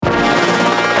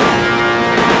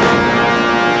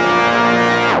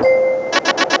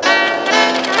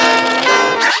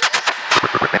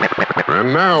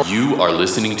now. You are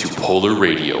listening to Polar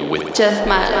Radio with Jeff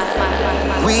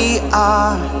Miles. We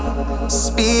are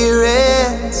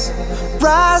spirits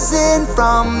rising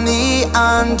from the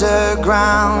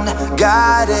underground,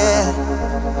 guided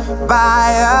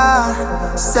by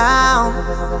our sound,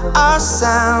 our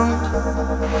sound.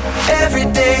 Every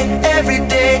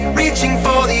day, reaching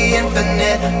for the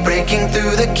infinite, breaking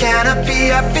through the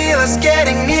canopy, I feel us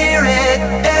getting near it.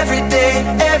 Every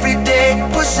day,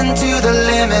 pushing to the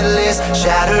limitless,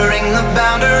 shattering the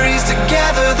boundaries,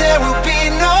 together there will be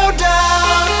no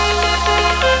doubt.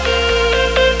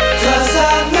 'Cause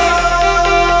I know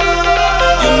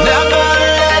you'll never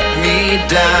let me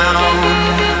down.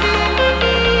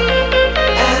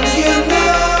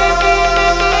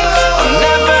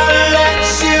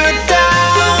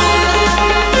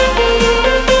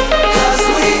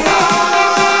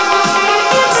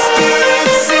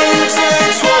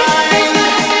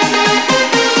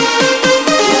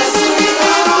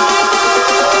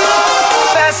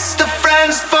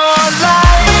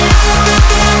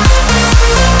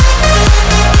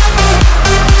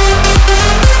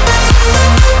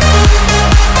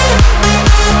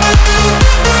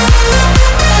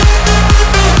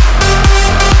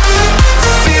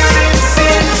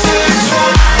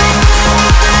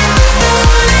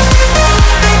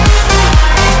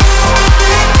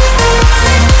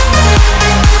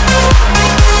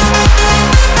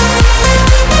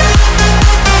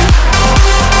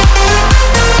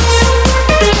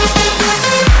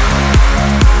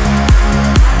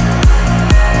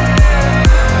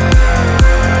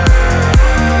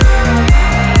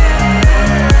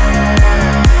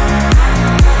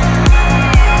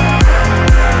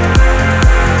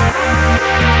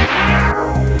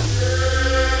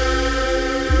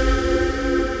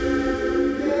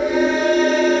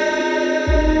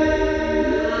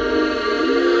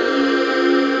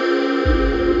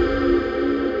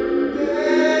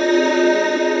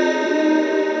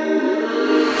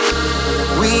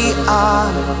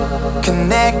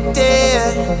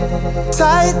 Connected,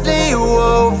 tightly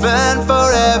woven,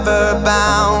 forever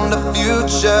bound. A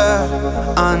future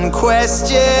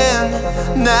unquestioned,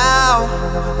 now,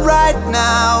 right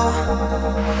now.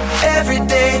 Every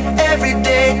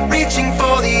day, reaching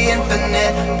for the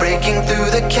infinite, breaking through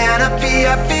the canopy,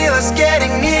 I feel us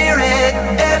getting near it.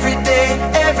 Every day,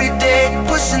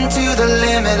 pushing to the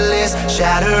limitless,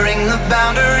 shattering the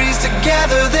boundaries,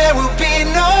 together there will be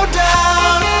no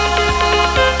doubt.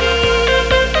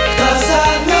 'Cause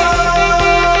I know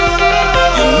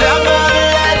you'll never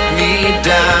let me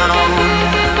down.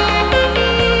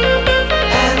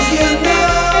 And you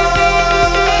know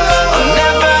I'll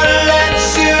never let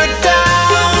you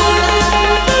down.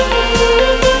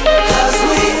 'Cause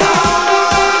we are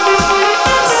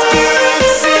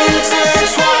spirits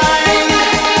intertwined.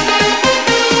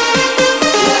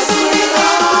 Yes, we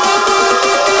are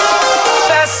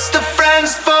best of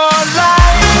friends for life.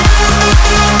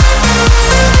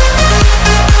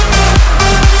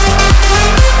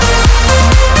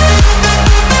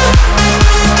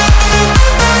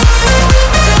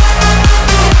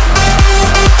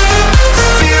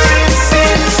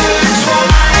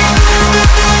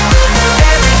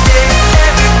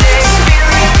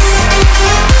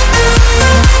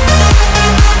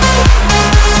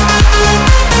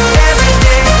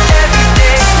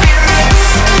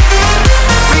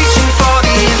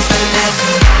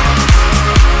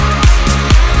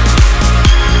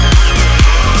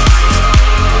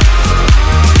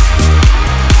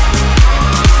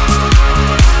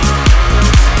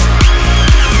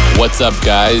 What's up,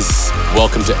 guys?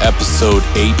 Welcome to episode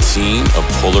 18 of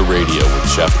Polar Radio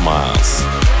with Jeff Miles.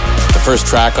 The first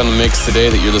track on the mix today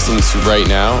that you're listening to right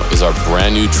now is our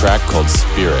brand new track called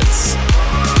Spirits.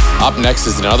 Up next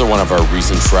is another one of our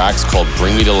recent tracks called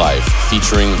Bring Me to Life,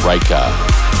 featuring Raika.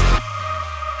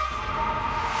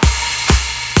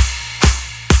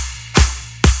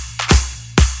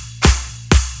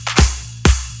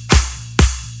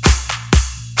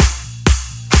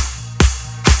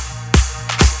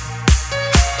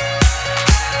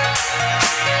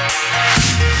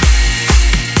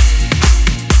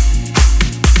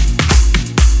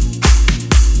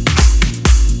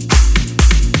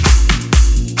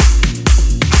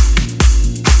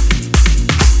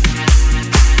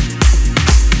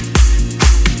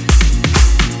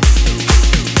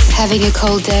 Having a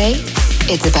cold day?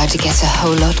 It's about to get a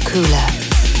whole lot cooler.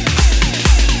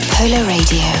 Polar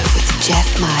Radio with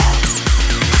Jeff Miles.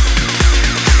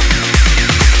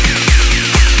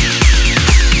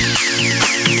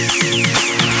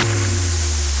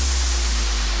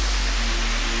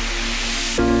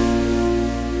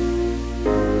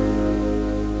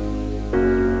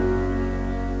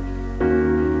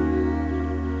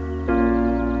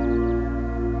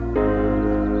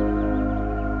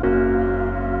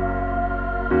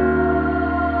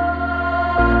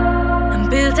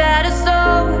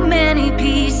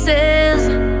 pieces,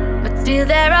 but still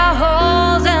there are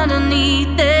holes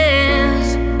underneath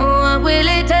this. What will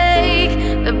it take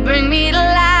to bring me to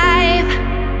life?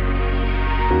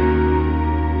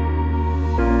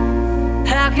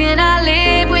 How can I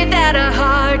live without a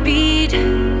heartbeat?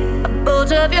 A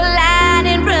bolt of your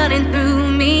lightning running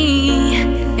through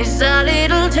me is all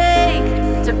it'll take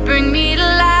to bring me to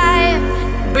life.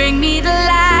 Bring me to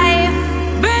life.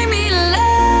 Bring me to life.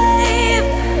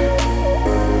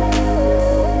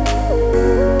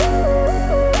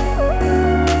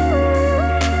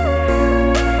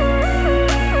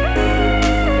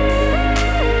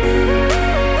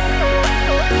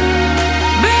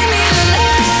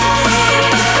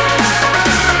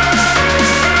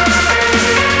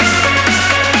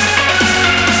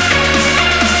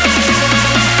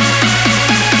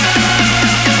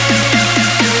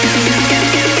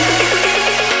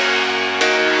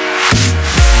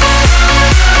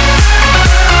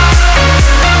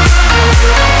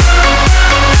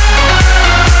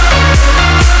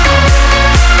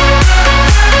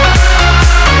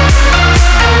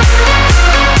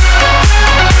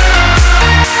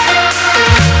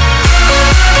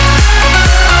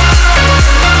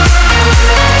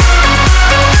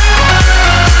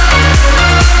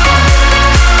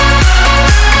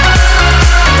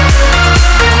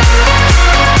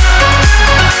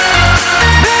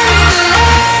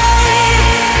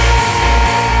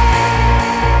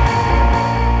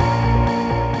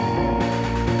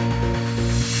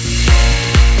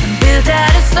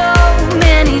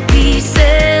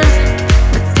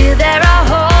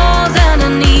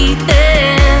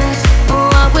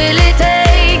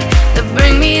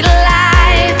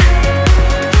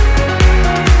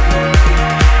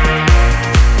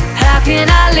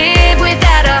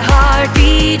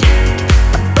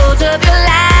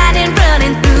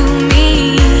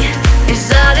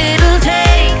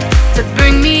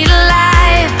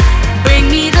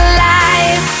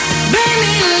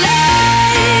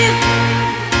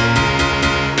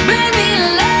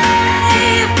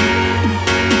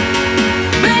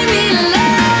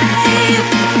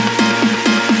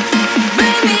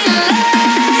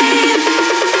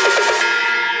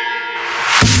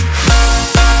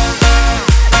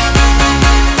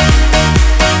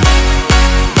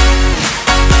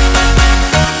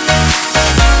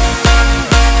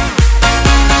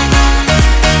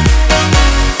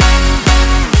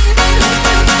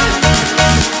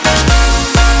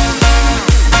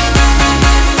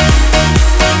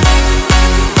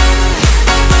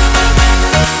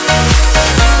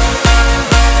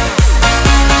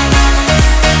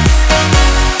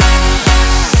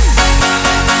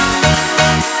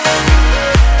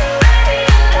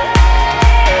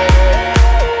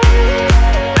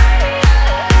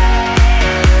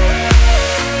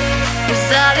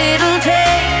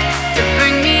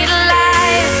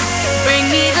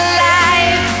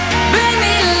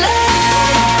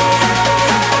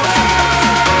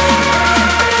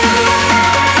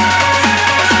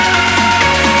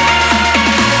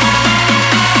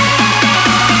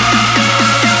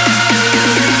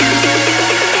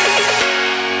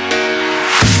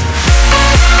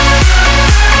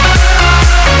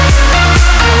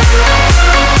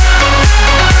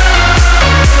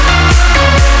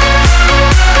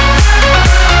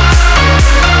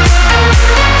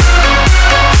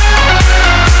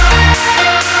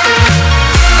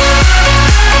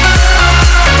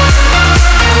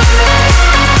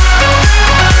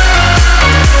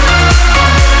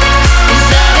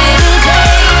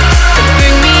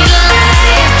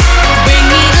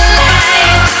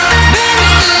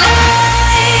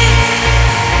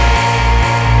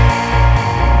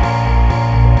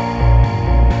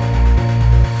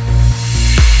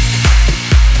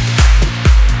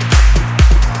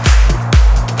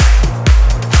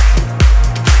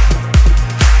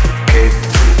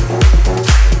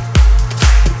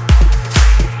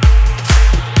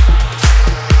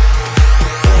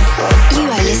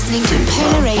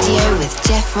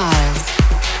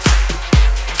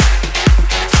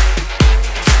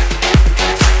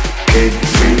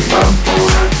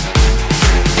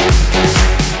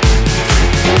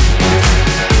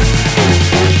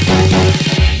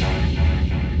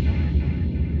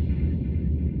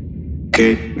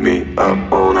 Keep me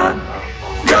up all night.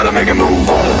 Gotta make a move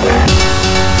on that.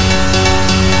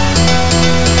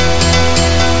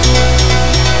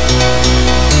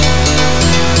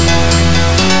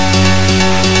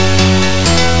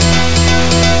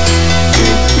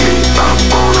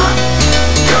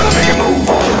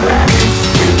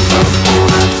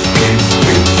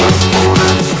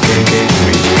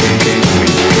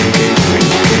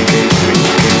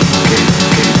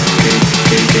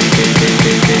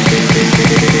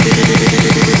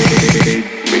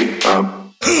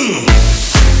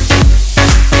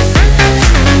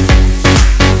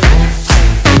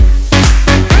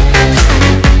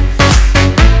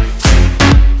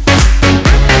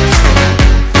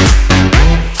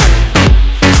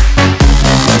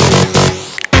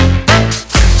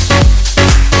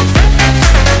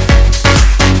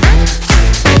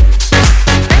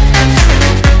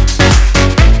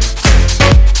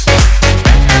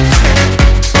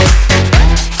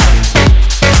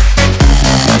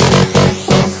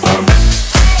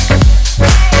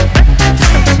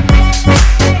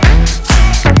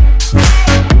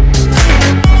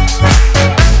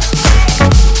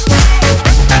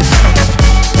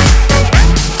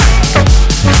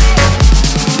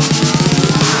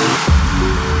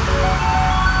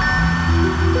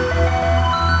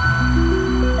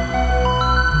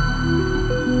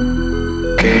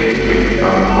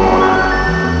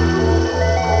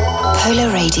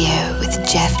 Radio with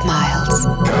Jeff Miles.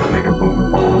 Gotta make a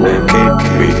move on that.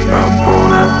 Keep me up on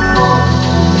that.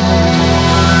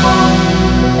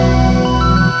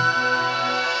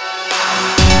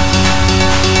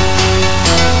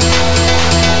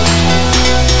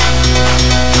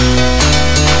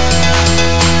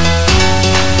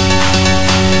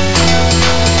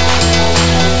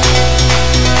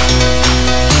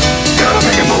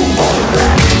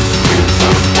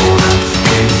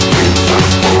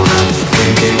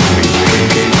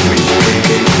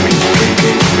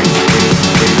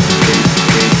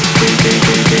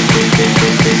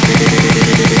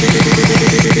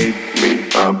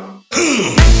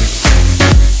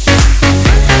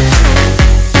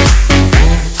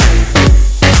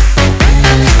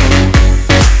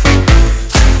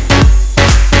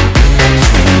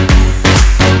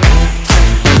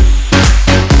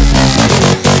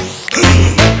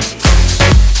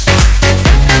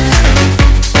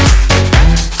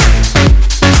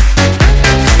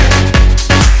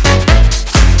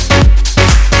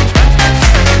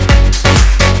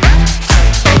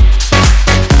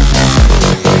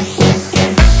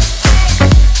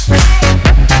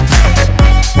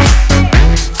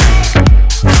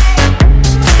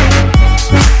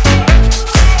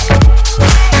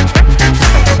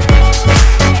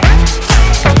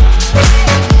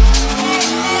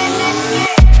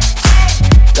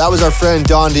 That was our friend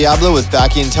Don Diablo with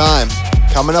Back in Time.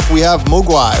 Coming up, we have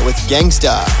Mogwai with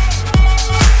Gangsta.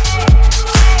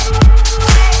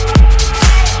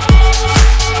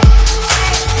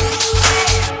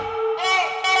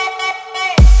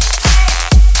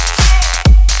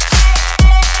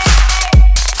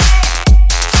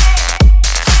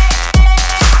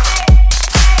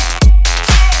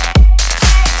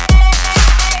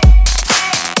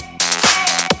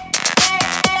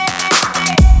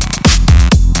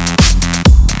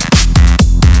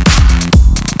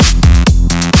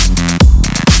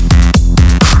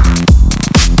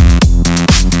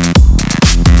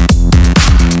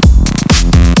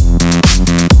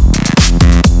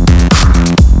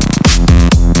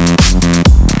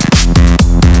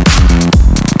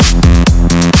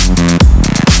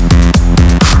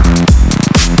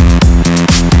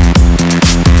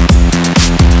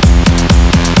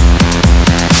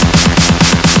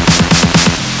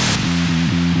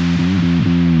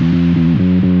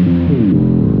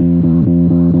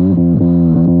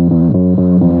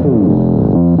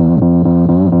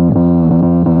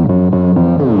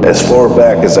 As far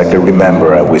back as I can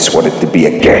remember, I always wanted to be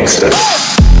a gangster.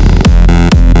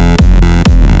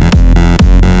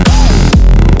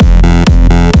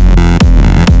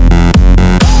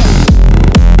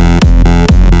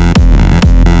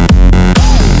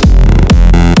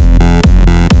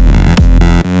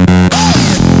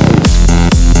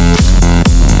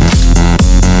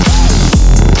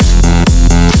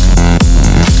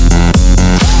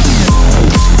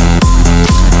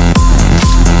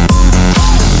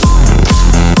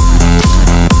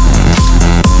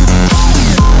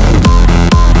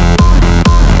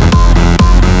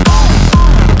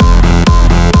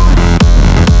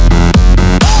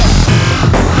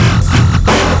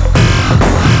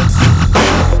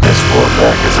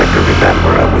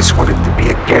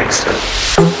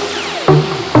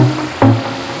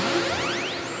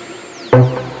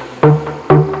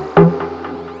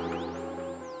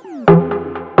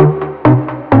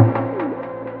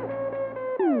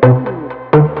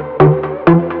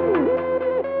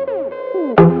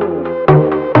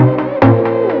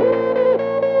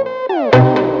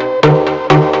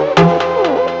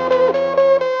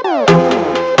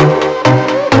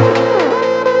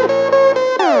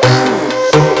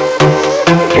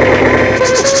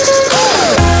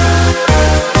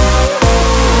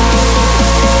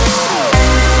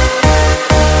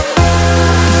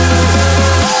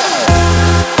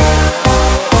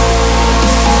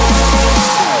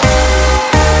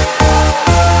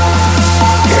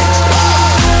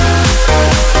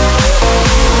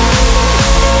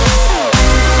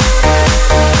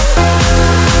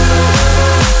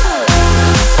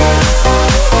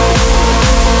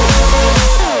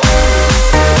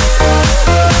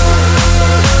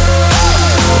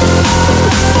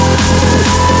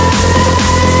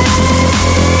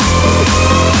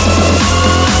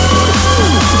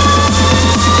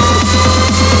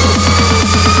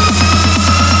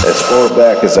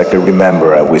 Back as I can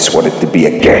remember, I always wanted to be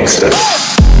a gangster.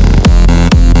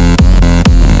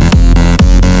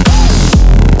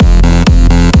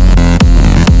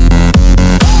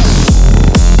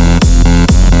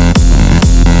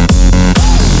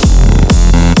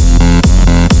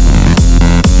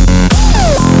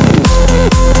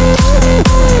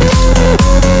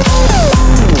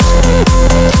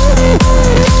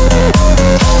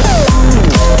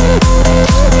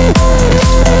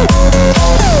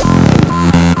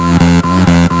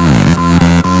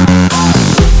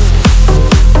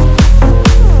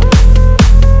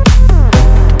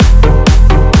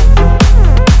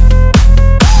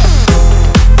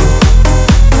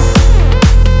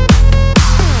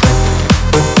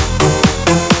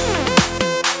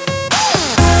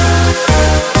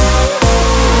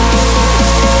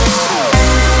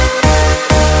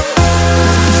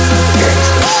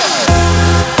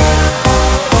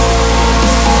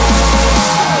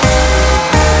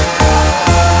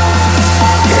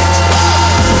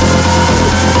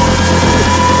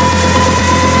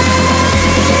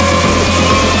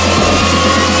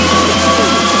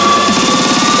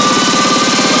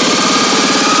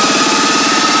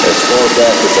 far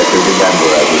back as I can remember,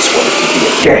 I always wanted to be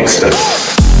a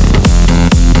gangster.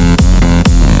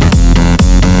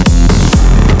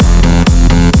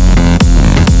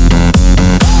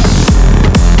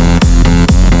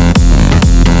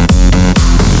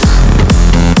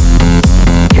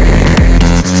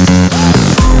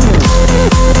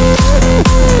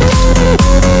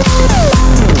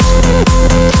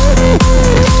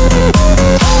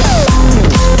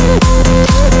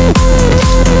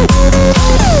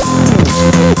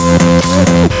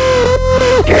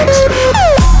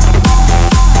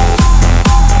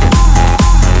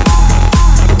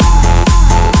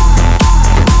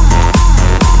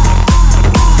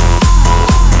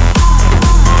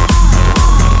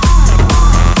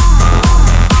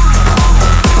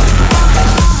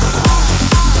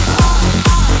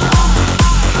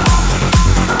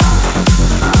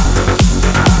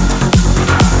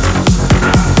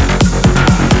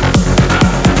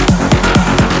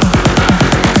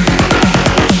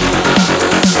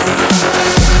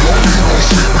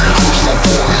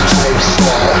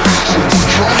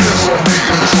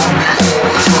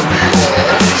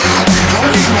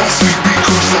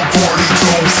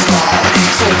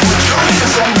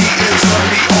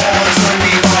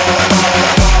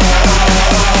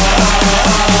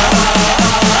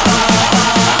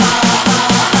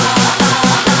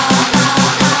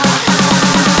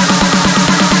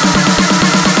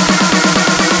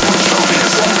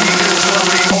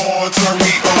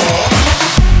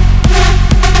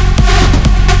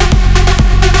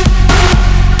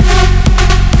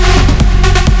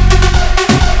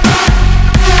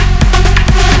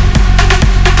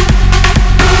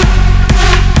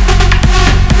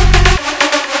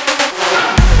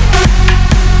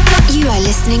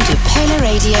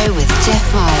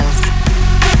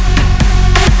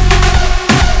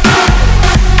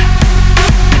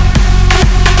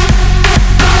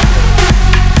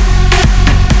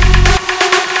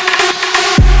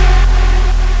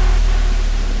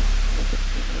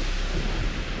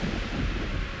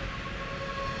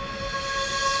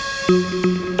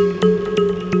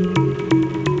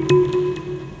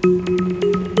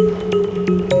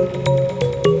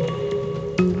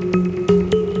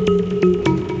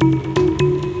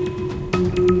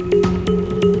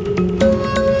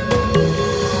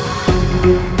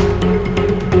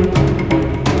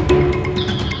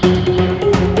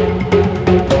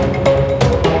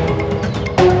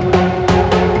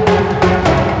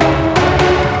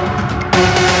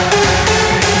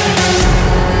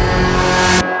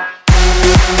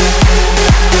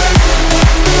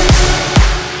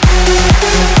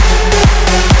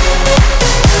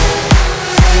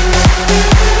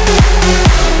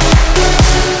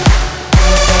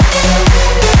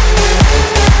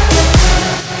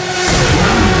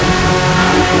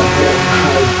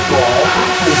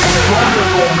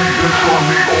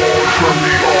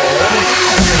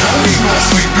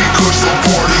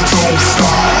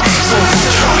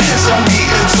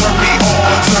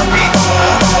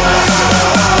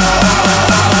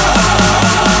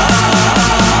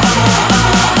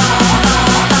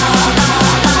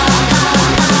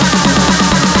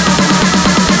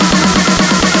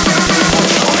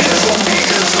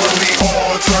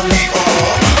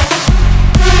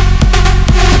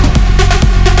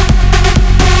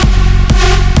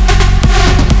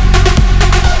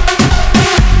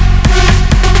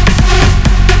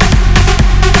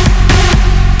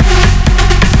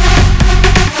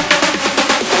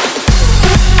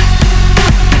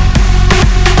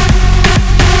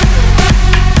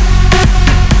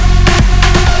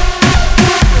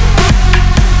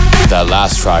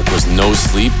 Last track was No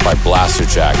Sleep by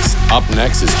Blasterjaxx. Up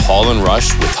next is Hall and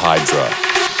Rush with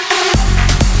Hydra.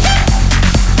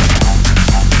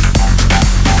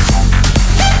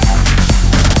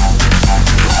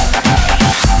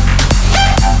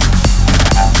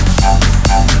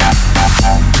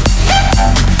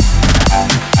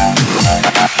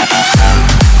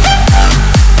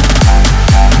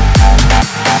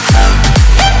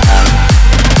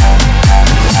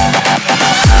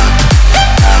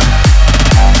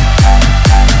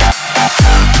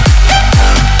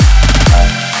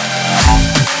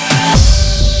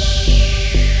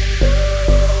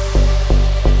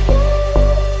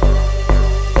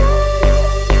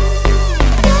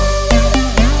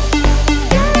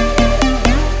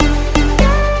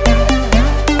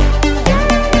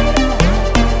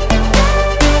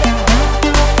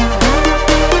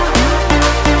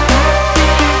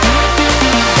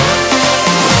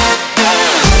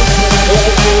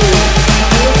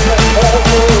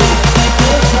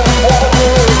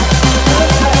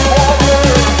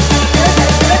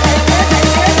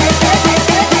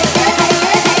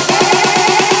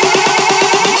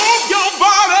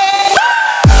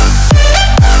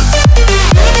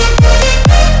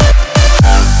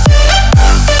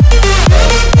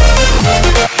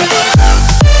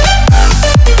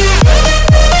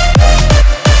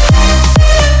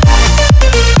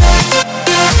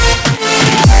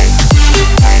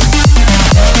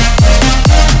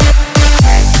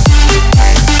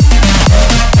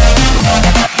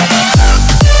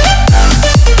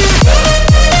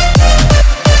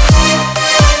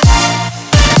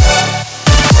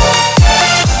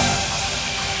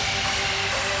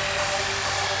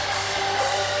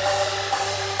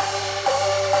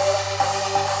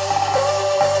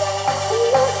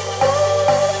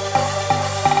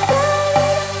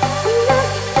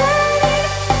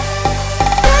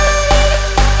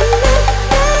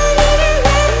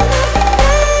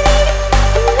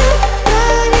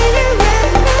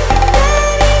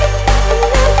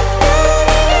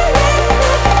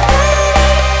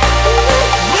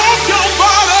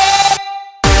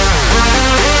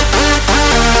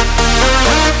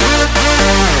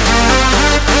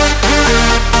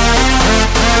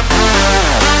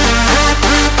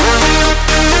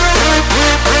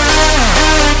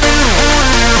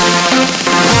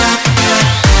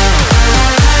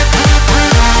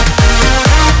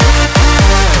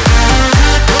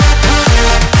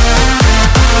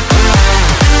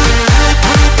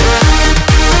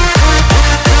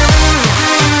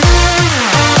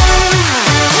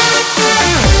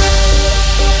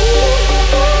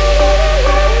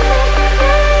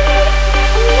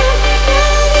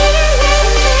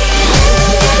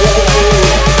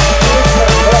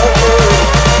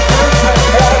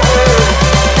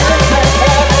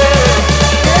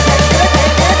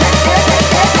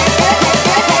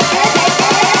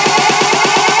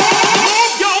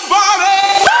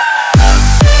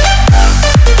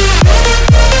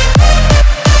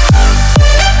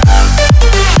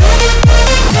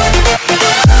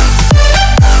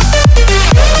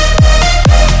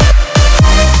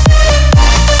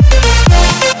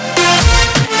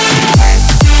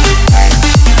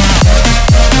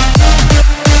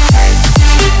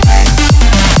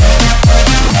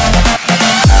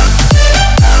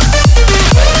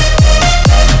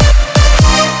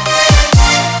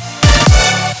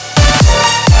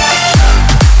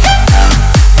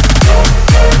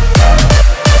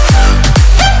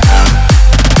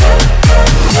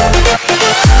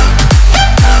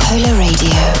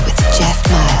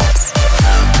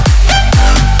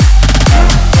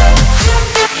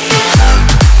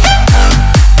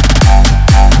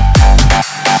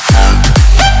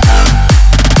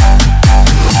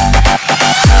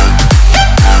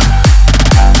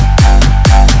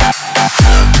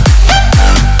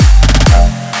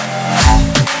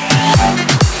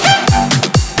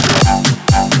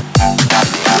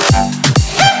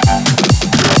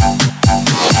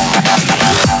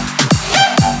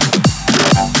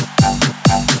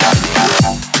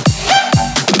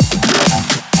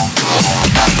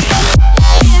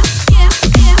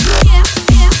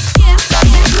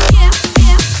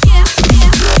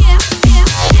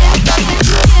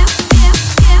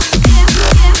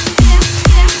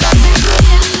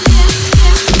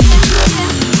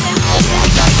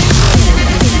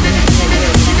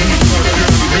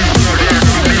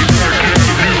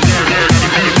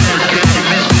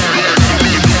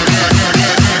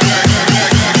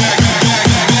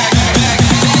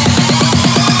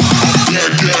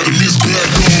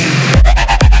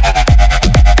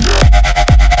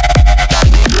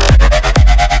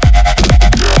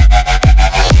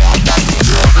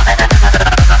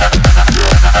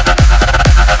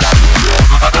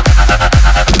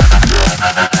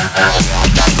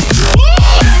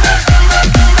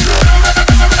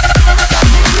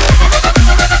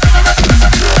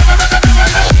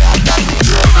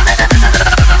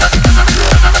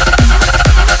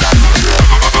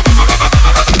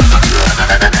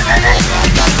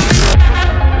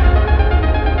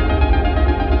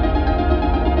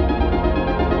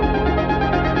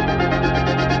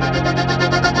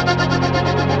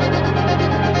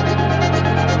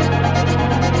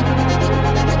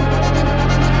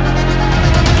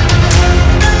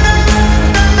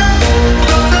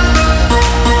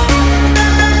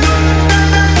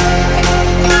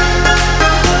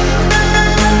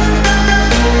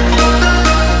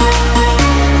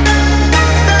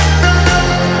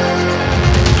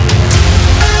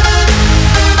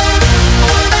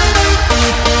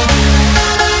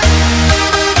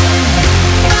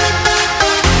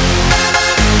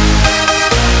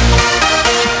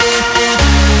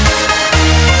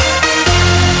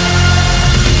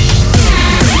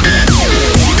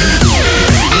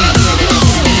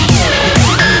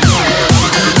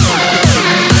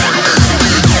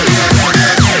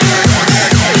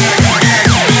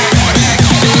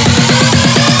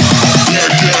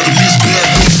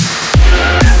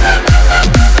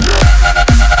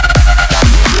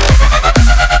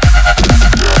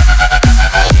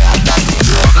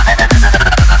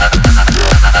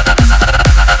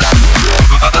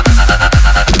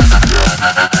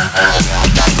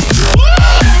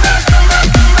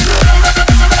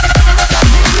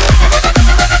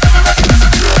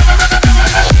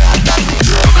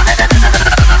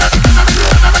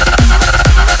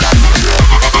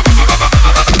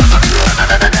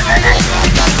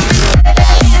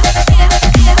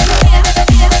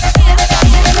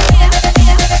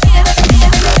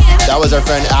 was our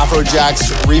friend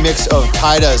Afrojack's remix of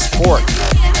Kaida's Fork.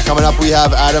 Coming up, we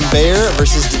have Adam Beyer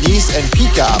versus Denise and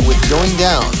Pika with Going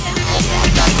Down.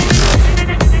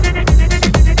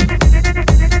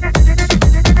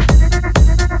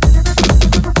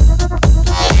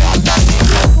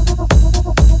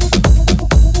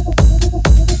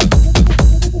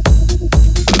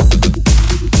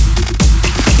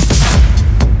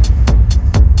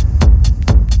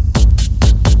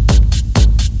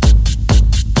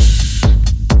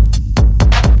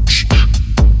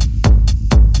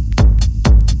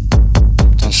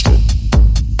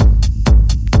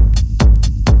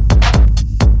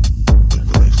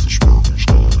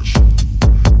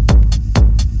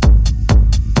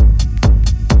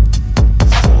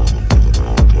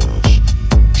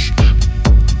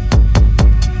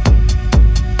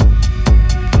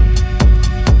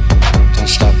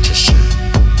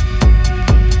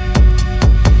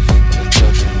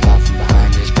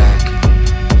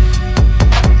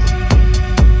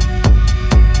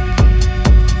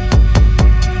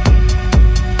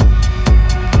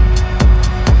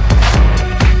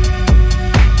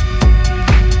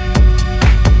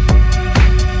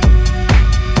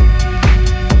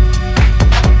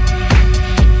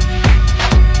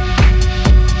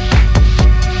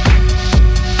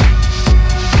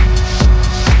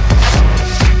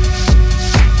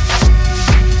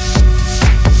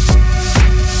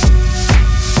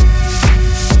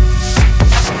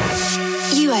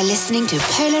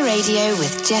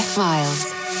 Jeff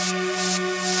Miles.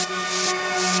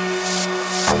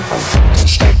 Don't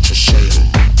stop to say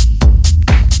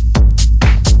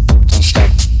don't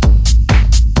stop.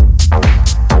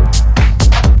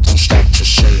 Don't stop to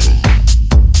say don't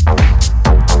stop.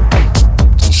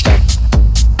 Don't stop.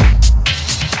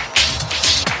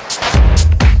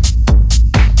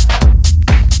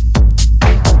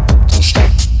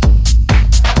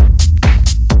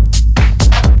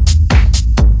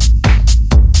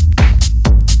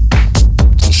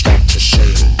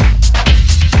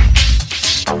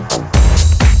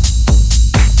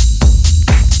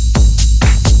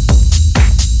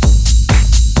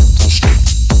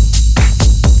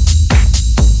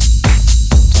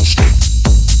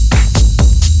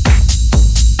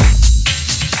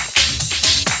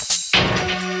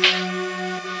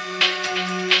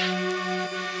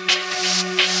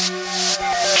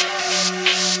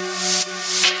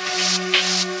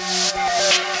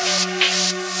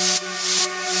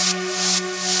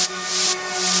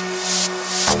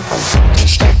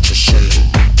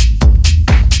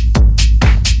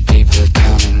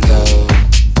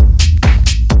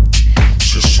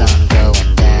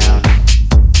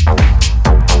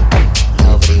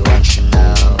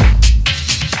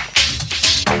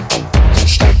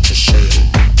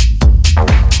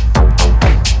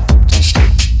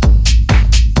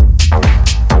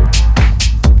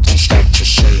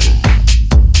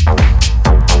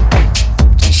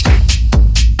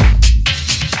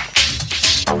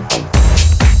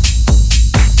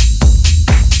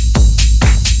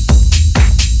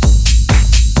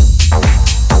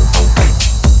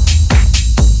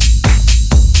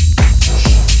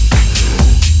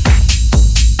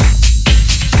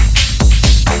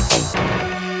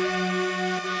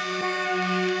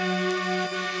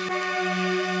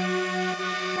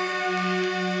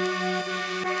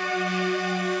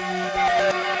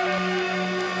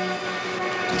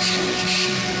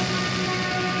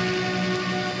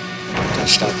 Don't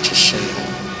stop to say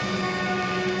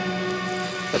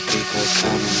the people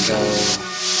come and go.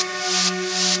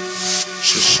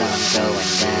 See sun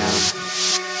going down.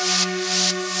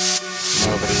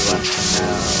 Nobody wants to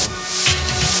know.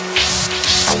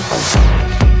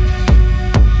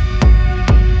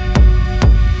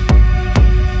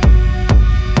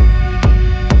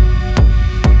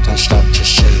 Don't stop to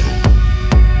say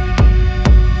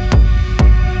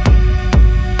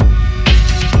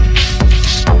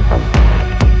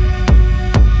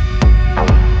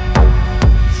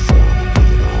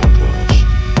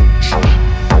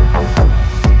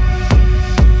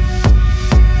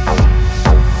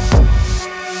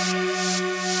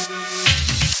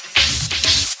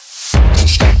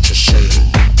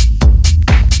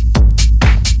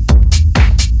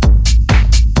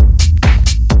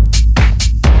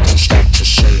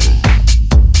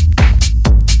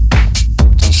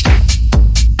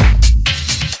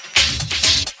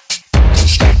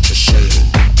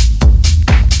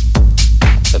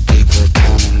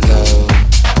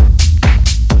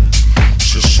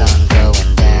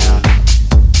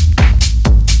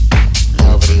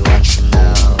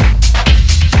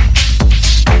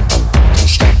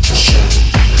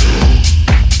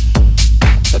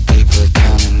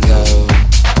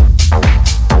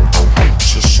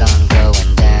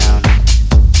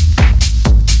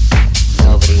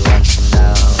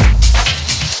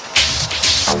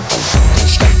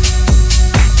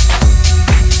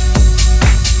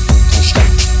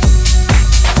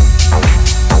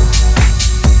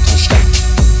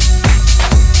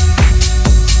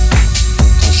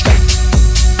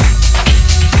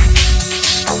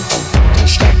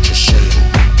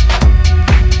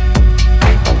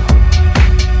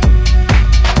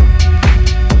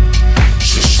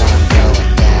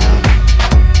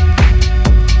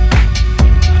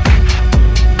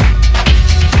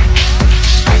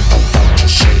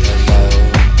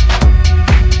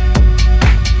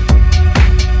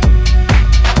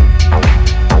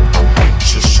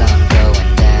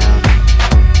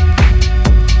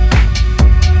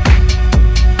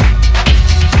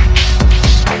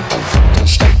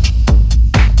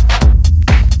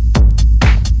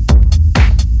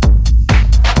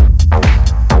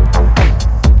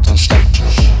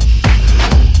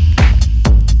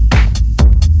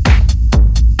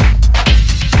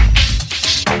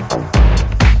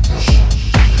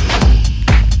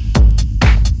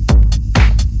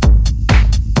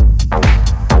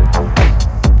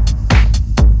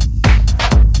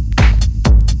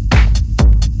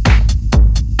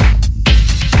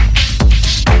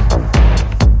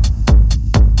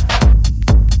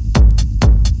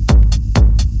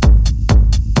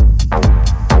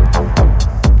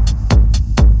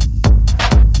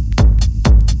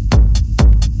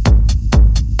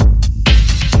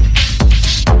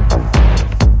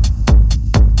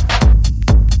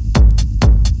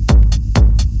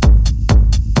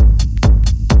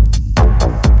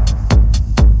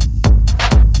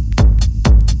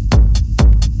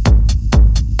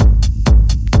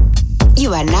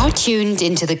tuned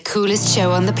into the coolest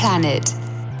show on the planet,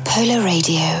 Polar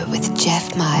Radio with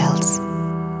Jeff Miles.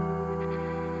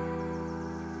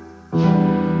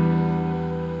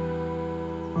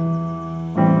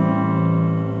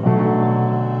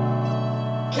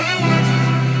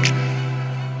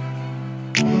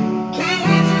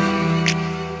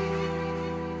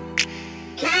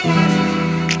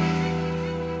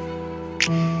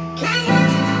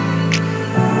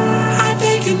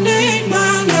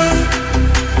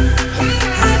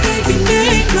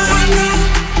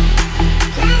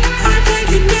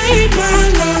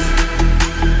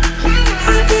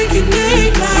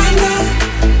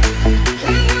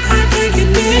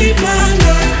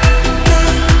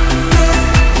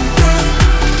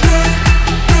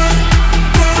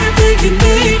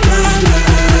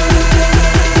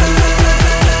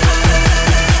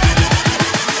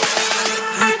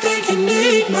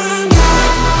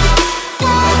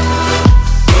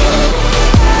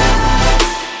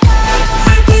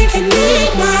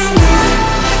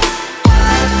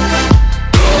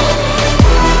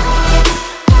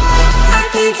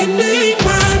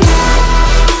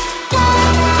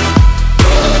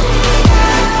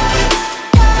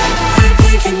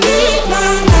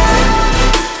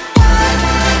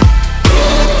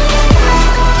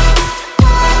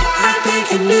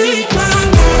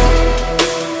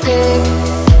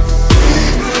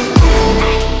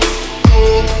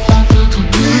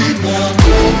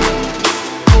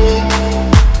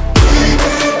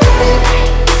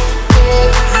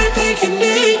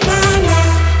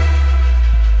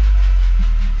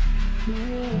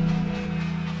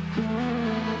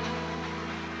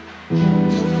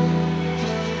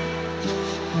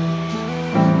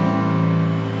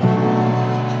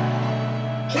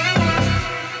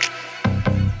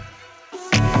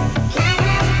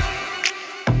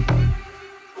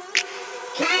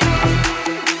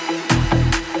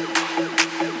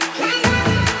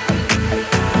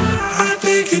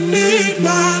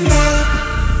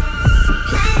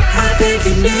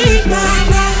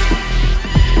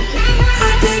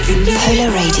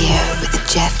 Polar Radio with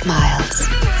Jeff Miles.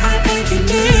 I think you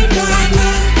need my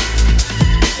love.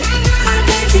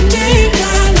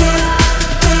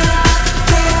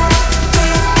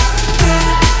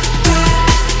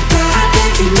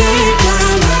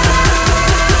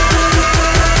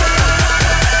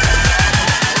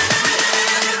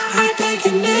 I think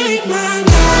you need my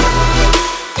love.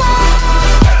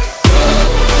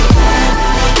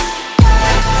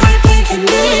 I think you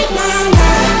need my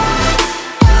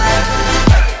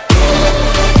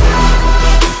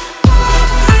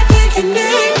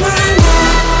love.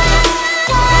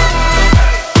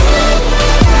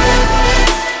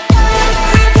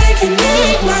 I think you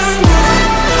need my love.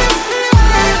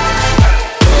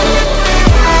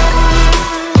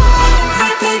 I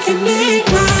think you need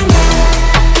my love.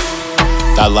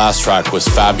 That last track was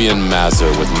Fabian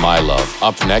Mazur with My Love.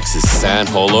 Up next is San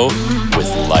Holo with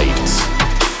Light.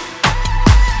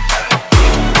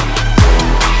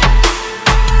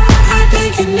 I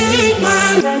think you need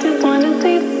my love.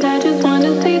 I just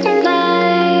wanna see the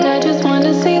light. I just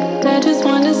wanna see the light. I just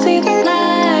wanna see the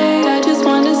light. I just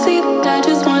wanna see the light.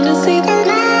 I just wanna see the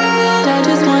light. I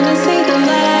just wanna see the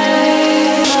light.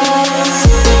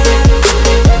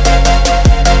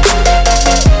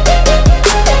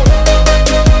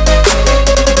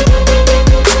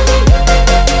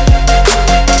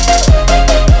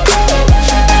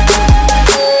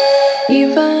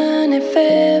 Even if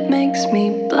it makes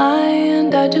me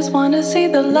blind, I just wanna see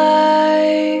the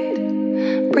light.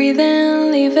 Breathe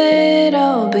in, leave it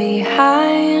all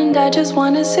behind. I just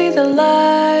wanna see the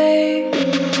light.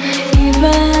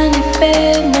 Even if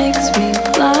it makes me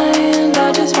blind,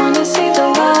 I just wanna see the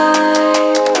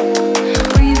light.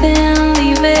 Breathe in,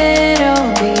 leave it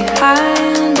all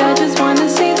behind. I just wanna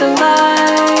see the light.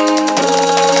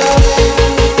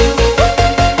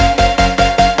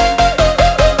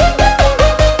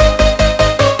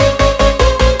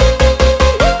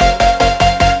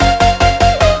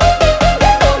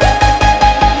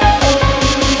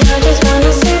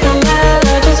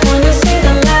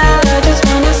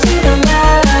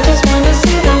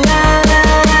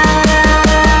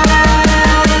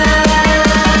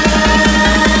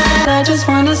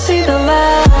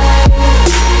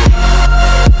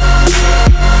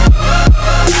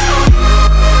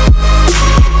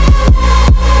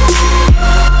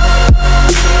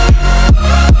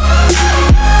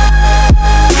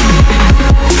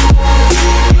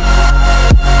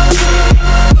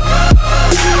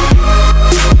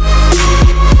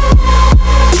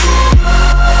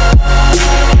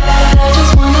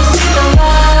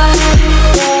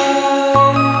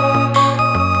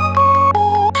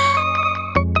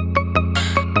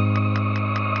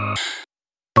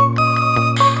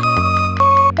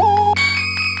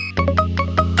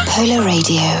 Polar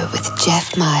Radio with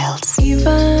Jeff Miles.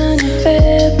 Even if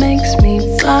it makes me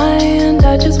blind,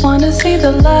 I just wanna see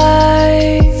the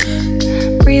light.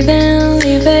 Breathe in,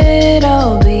 leave it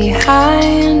all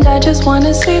behind. I just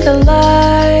wanna see the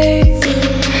light.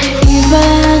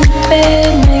 Even if it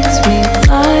makes me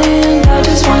blind, I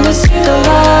just wanna see the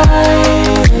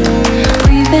light.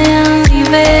 Breathe in,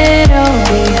 leave it all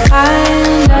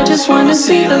behind. I just wanna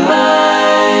see the light.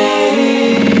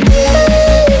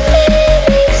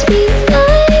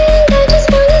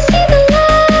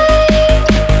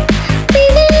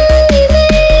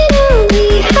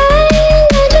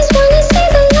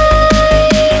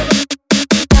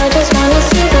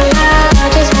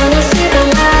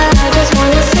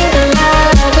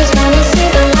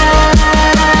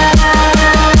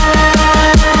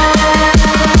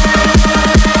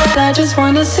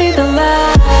 See the light.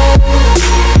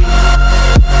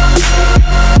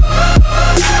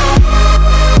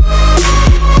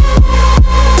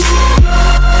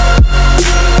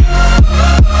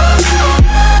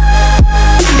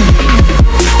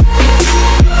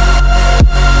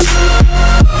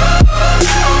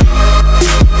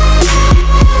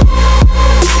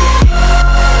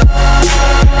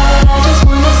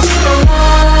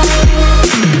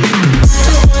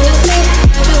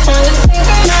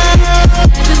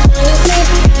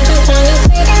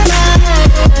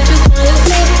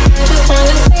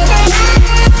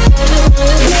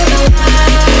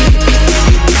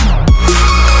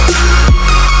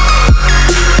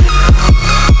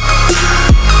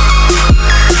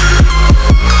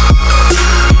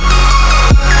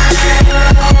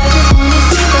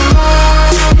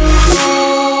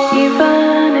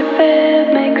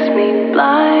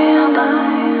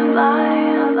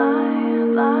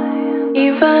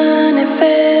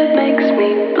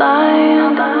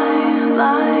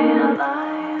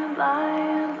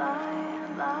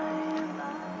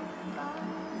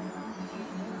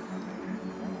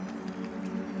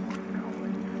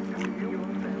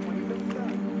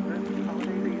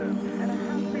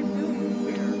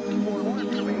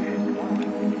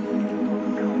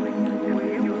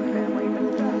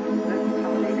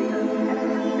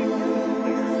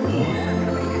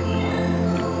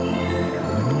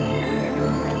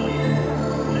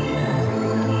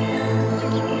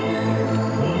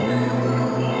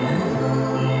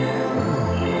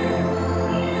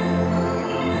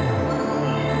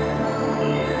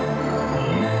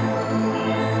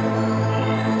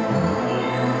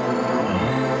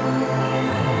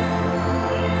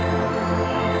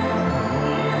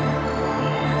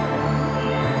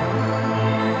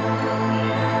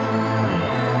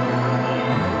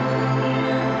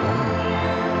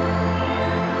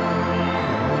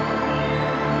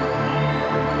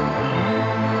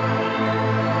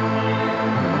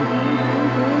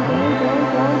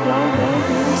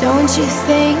 Don't you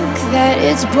think that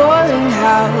it's boring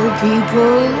how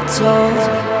people talk?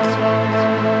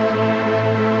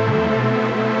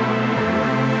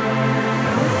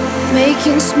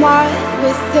 Making smart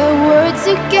with their words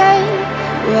again.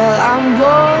 Well, I'm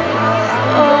bored.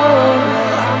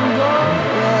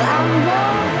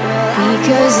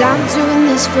 Because I'm doing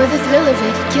this for the thrill of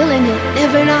it, killing it,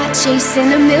 never not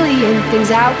chasing a million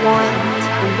things I want.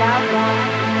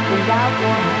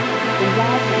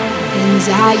 And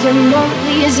I am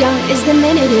only as young as the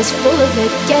minute is full of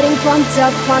it, getting pumped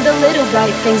up on the little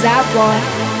bright things I want.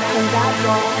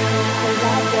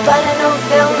 But I know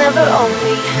they'll never own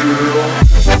me.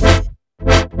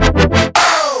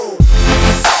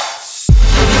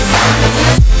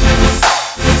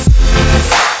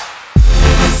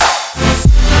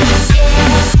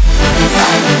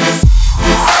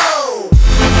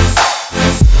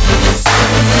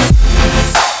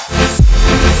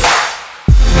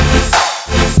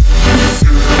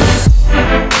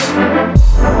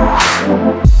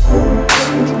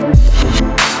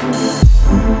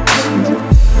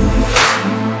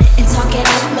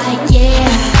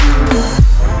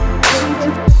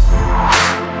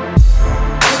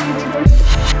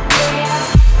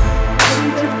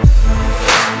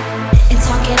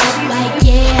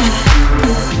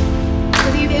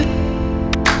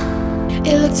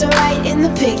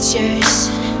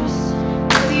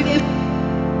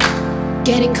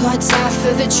 Getting caught half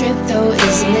of the trip though,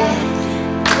 isn't it?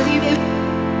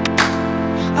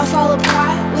 I fall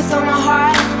apart with all my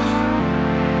heart.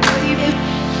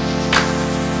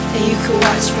 And you can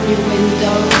watch from your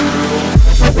window.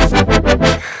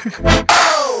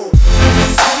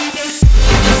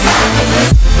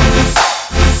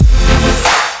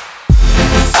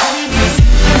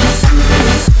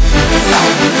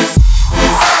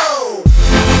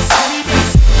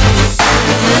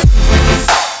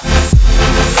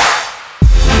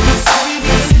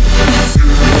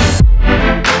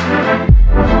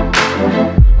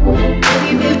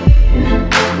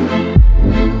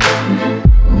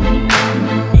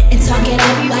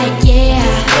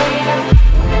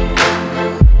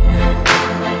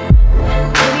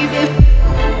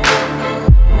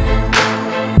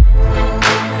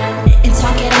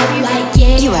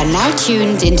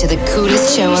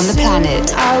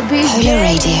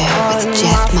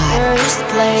 Jeff Miles.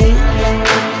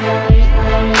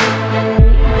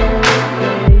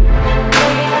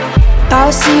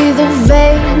 I'll see the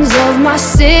veins of my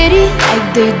city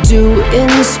like they do in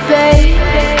space.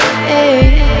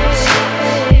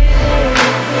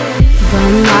 But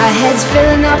my head's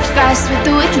filling up fast with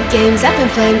the wicked games up in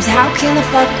flames. How can I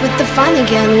fuck with the fun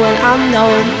again when I'm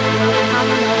known?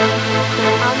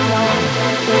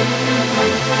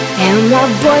 And my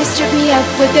boys strip me up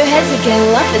with their heads again,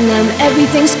 loving them.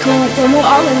 Everything's cool when we're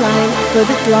all in line for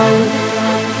the throne.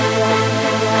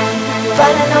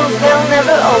 But I know they'll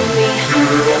never own me.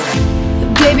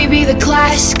 Baby, be the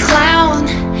class clown.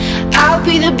 I'll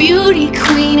be the beauty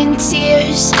queen in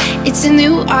tears. It's a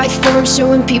new art form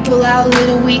showing people how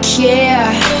little we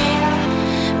care.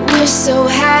 We're so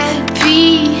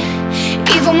happy,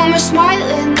 even when we're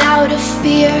smiling out of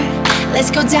fear. Let's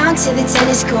go down to the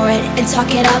tennis court and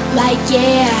talk it up like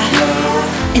yeah.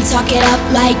 And talk it up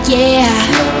like yeah.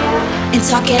 And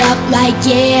talk it up like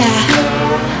yeah.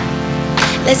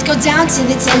 Let's go down to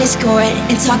the tennis court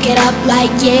and talk it up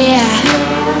like yeah.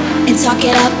 And talk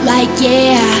it up like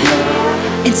yeah.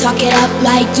 And talk it up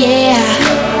like yeah.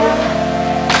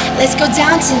 Let's go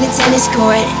down to the tennis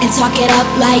court and talk it up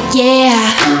like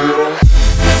yeah.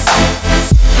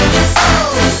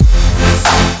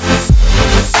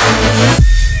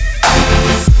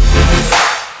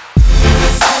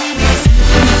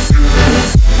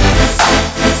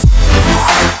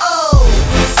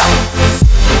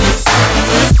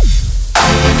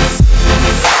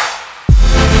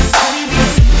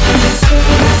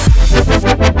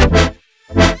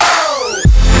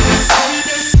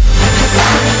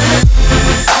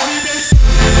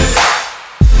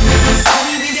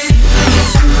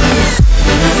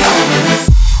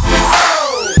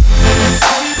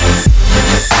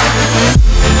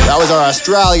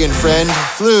 Australian friend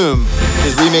Flume,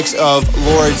 his remix of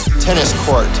Lord's Tennis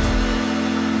Court.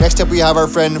 Next up we have our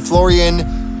friend Florian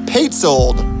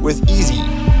Paetzold with Easy.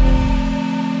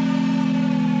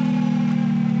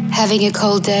 Having a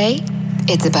cold day?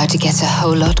 It's about to get a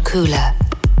whole lot cooler.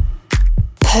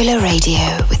 Polar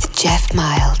Radio with Jeff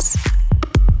Miles.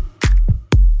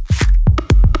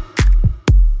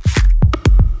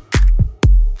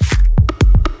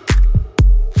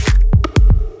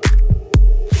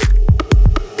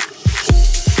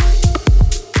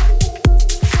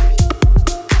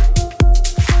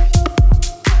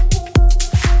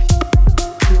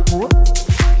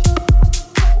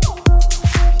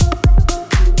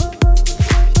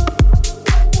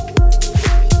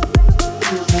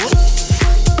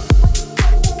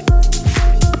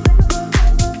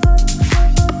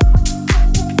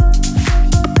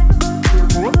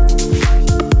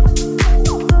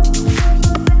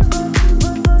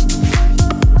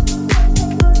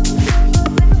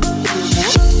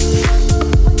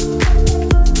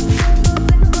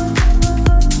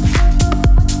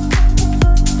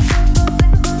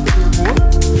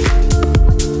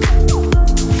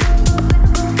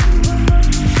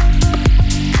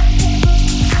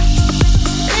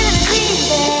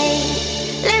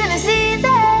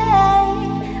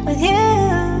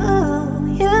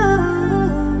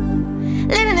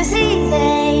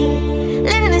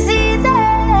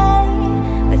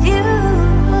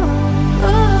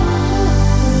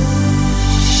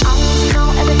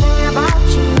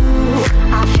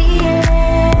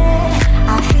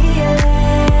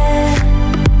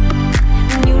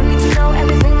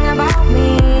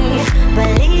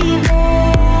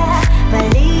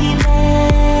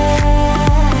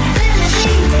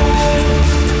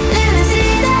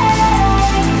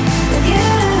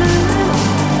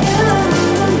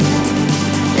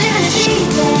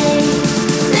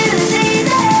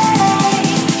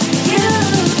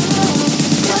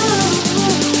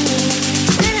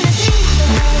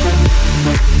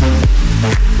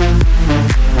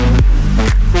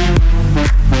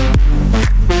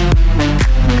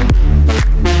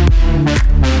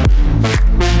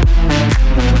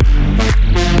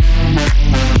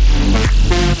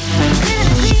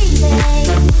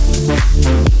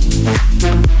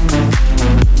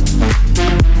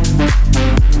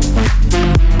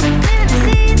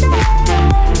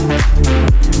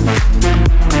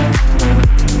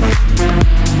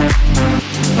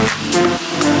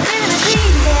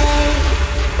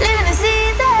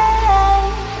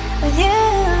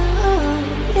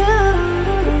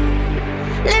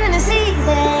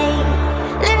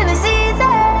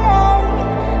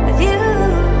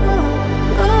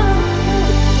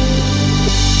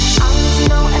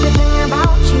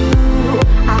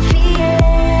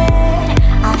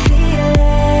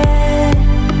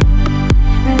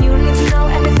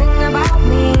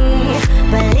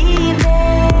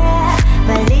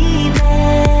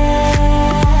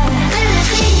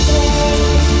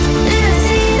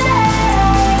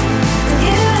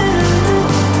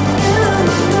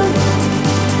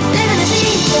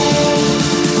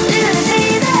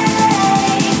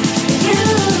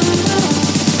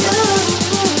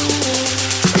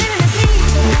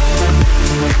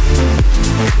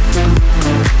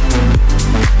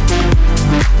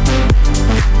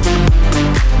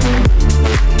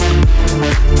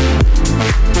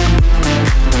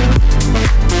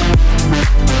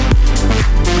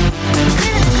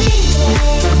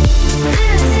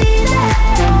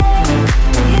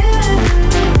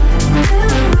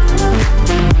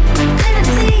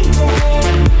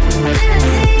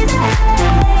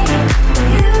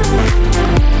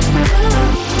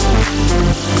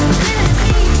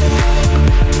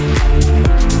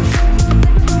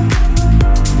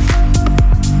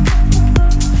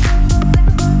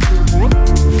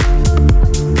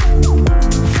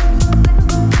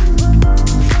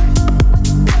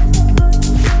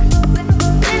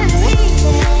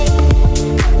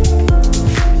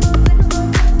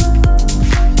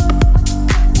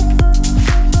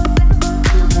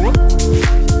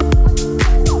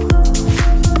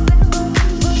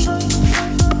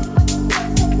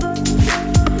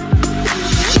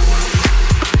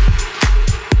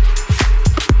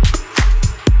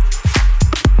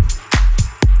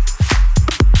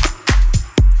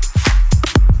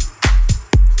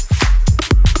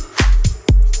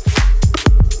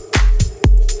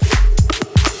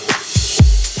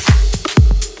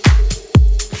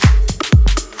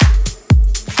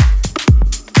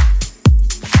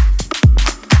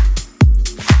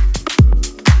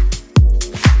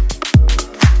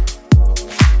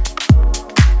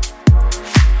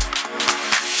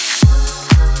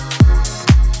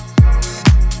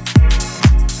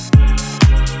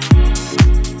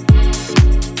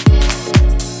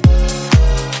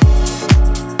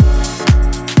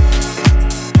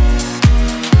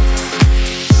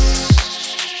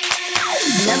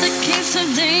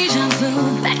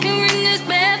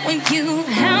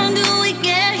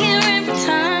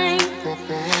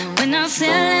 When I said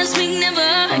last week never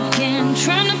again,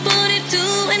 trying to put it to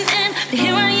an end, but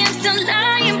here I am still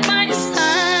lying by your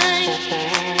side.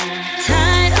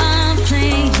 Tired of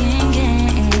playing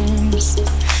games,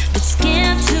 but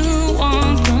scared to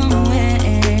walk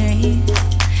away.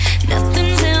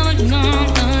 Nothing's ever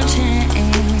gonna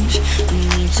change. We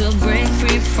need to break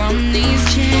free from these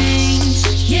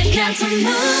chains. You got to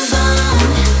move on,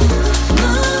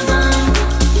 move on.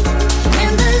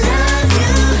 When the love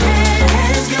you had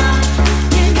has gone,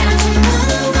 you got to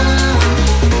move on,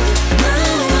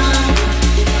 move on.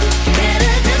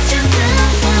 Better dust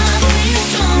yourself off, be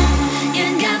strong. You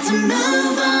got to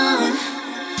move on.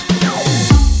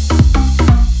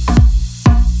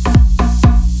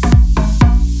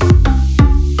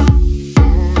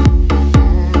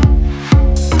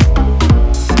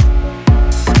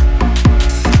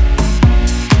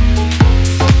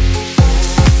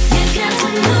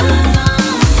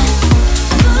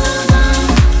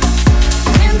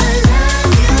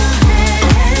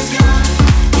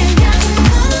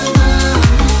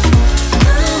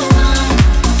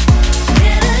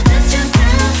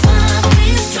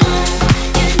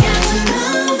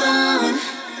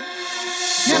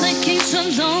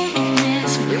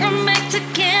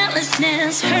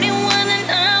 Hurting one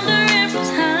another every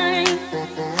time.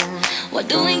 Why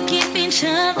do we keep each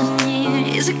other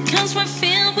near? Is it 'cause we're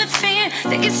filled with fear?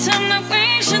 Think it's time that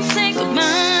we should say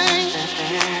goodbye.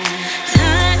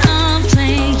 Tired of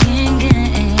playing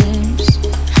games,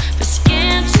 but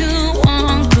scared to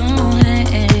walk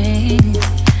away.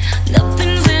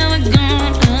 Nothing's ever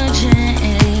gonna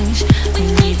change. We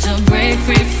need to break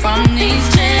free from these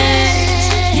chains.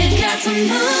 You got to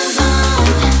move on.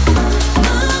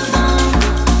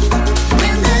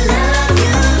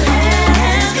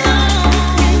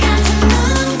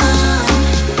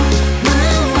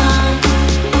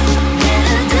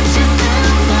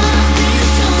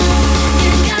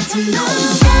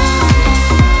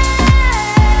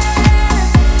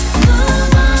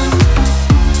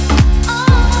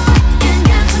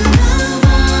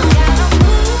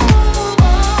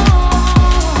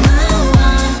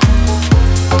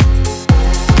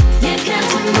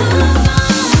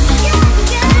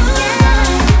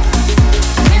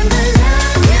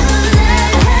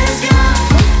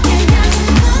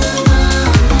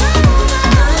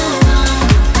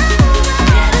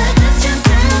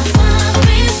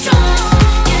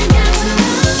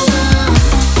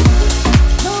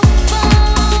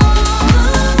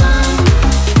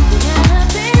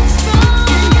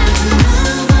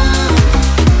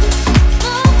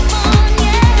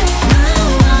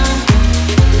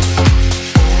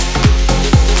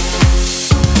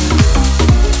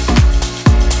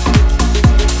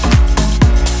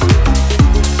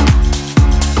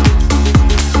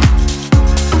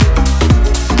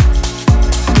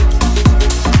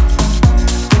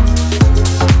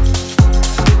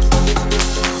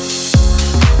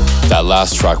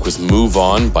 Last track was Move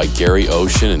On by Gary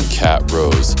Ocean and Cat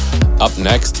Rose. Up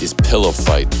next is Pillow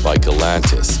Fight by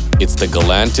Galantis. It's the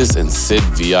Galantis and Sid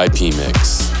VIP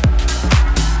mix.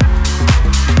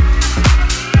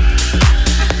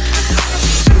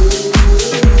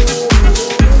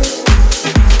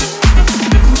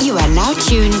 You are now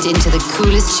tuned into the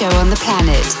coolest show on the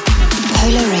planet,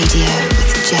 Polar Radio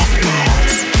with Jeff Miles.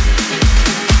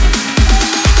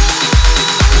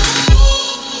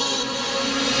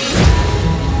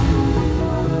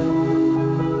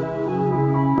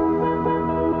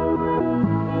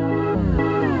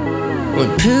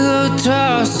 When pillow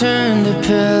talks turn to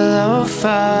pillow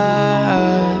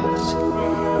fights,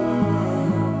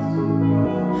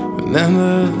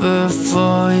 remember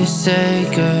before you say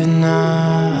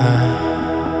goodnight,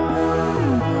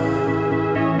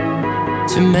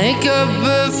 to make up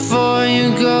before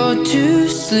you go to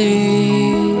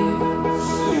sleep.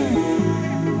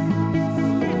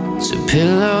 So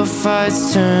pillow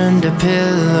fights turn to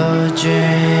pillow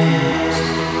dreams.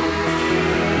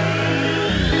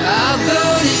 I'll go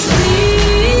to sleep.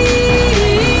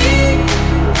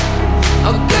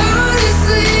 I'll go to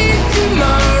sleep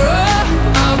tomorrow.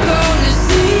 I'll go to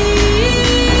sleep.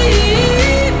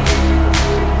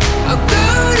 I'll go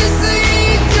to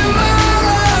sleep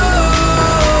tomorrow.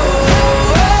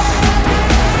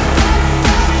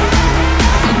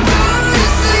 I'll go to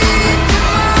sleep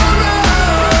tomorrow.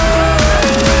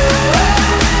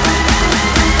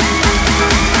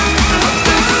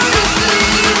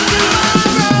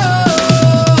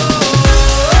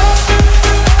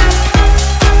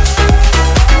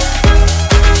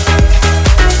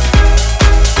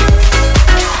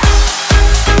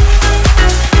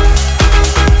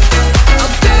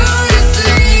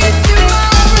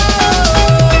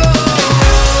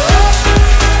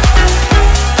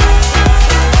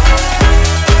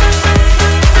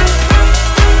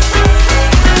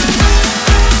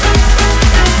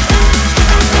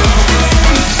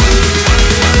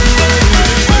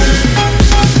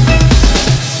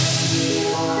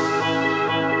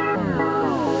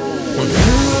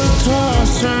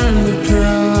 tossing the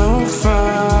pillow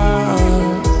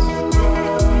fight.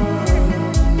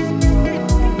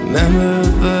 Remember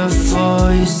before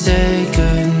you say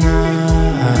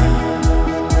goodnight.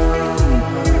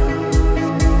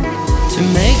 To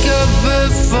make up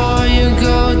before you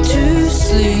go to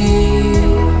sleep.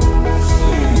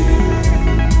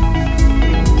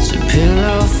 So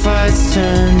pillow fights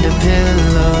turn to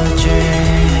pillow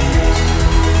dreams.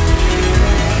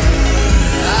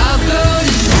 I'll go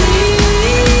to sleep.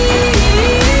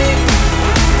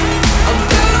 I'll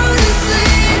go to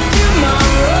sleep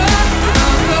tomorrow.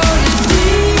 I'll go to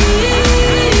sleep.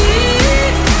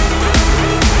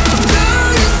 I'll go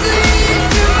to sleep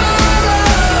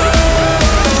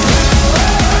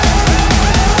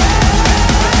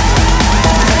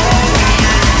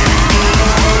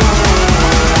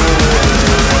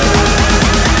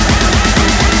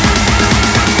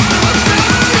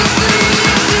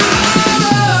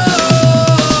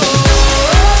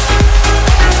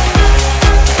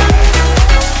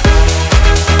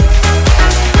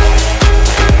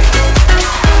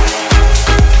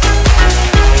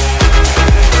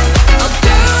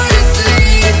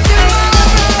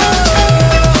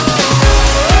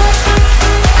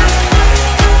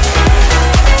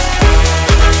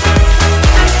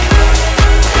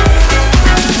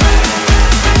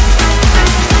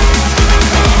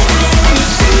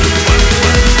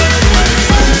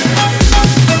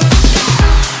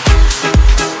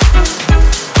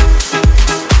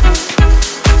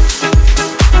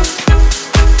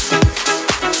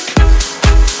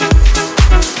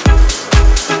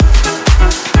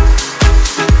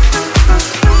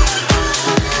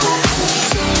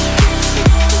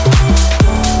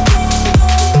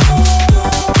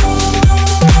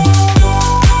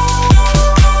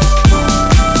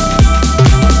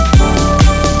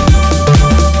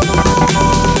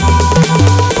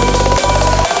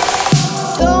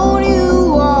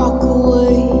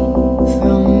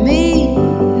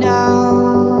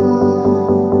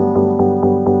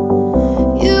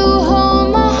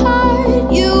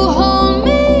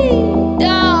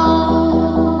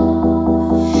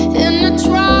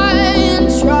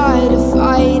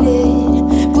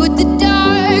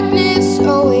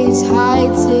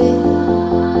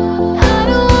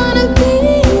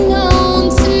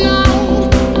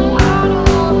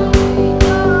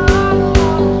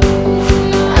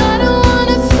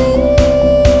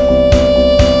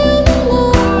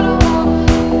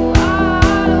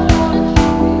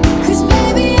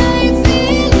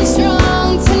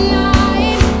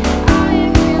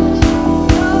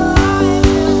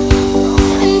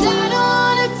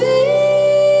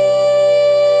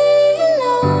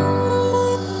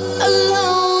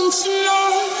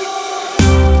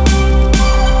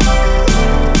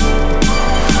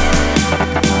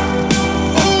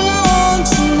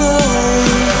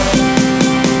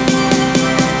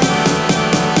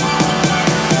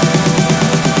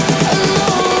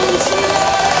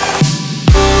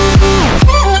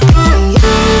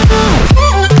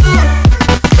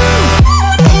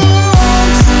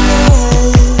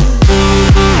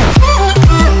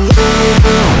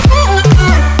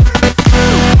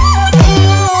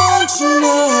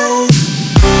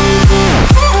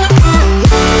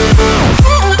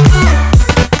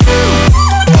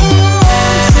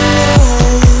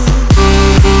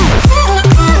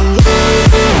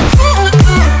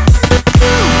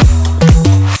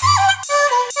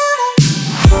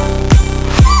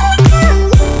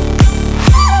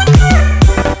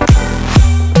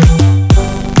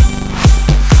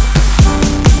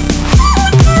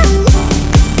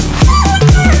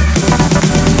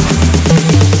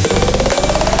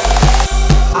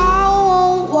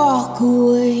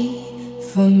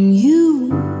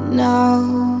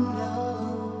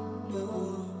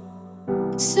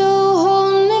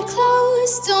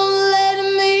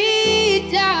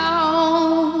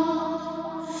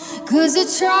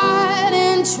tried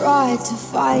and tried to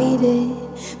fight it,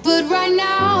 but right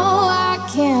now I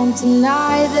can't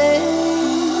deny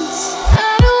this.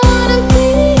 I don't wanna be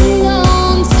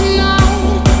alone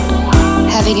tonight.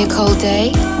 Having a cold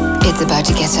day? It's about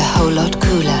to get a whole lot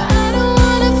cooler. I don't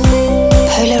wanna feel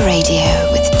Polar Radio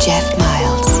with Jeff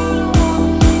Miles.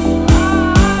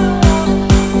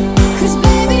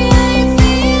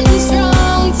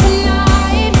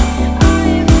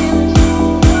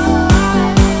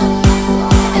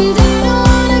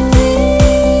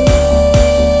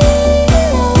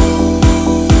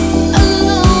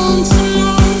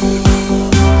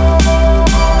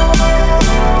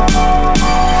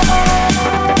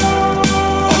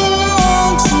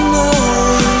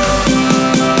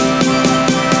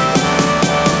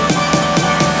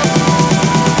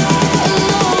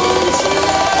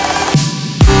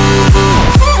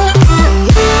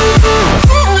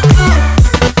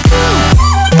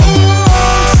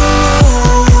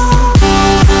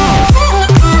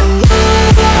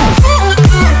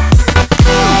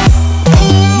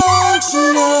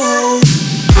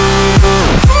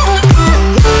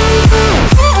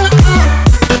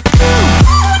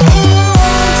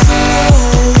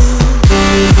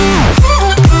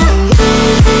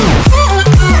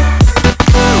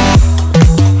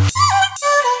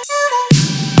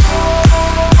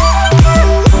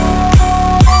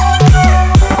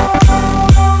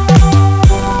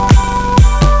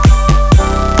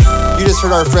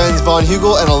 our friends Von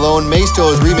Hugel and Alone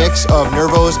Maisto's remix of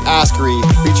Nervo's Askery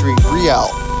featuring Brielle.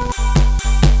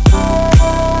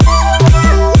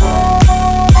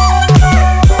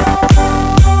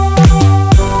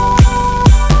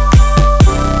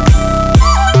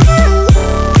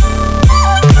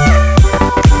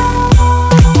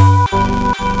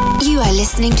 You are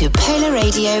listening to Polar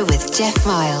Radio with Jeff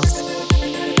Miles.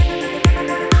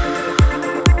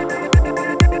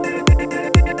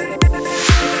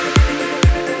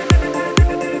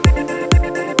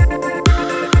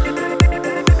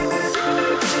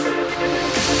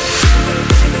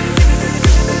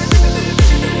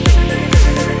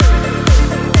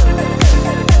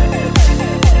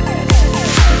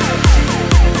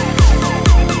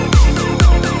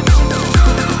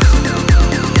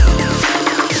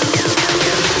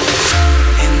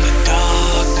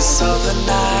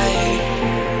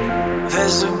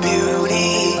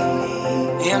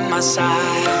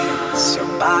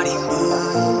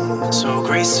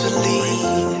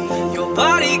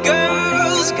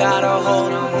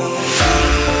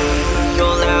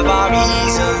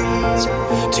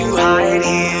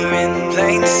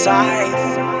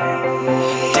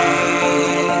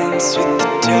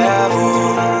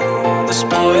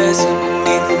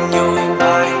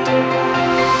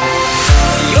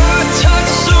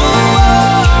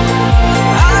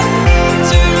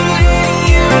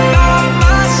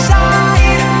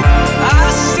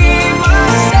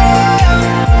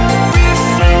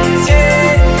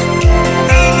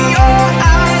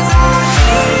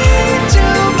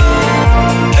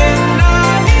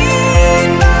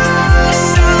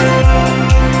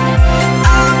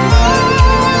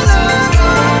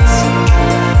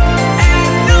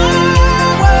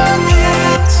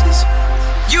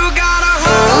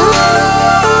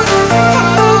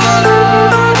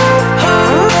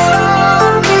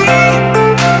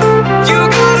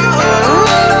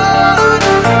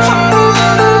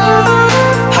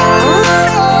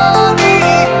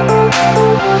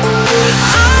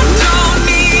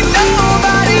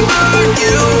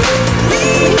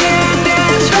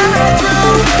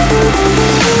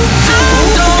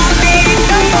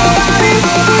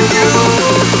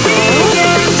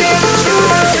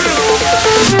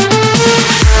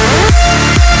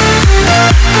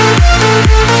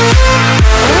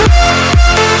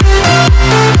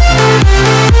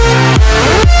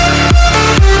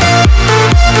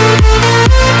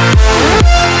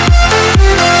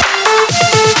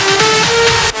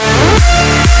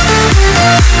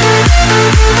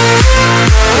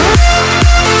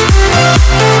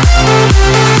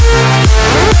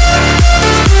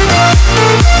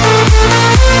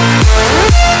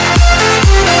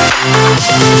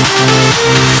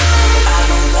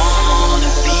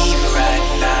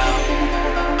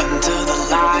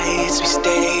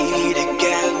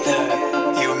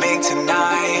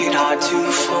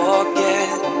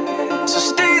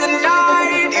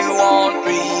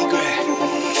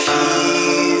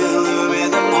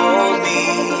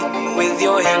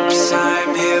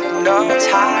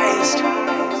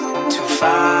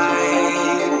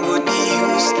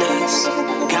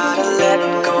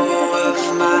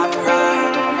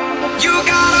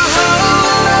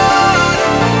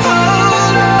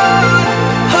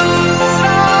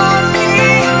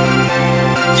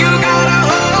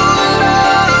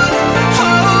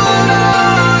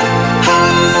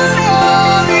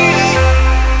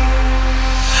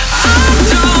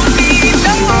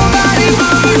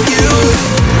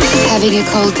 Having a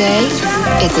cold day?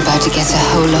 It's about to get a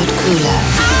whole lot cooler.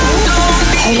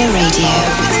 Polar Radio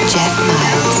with Jeff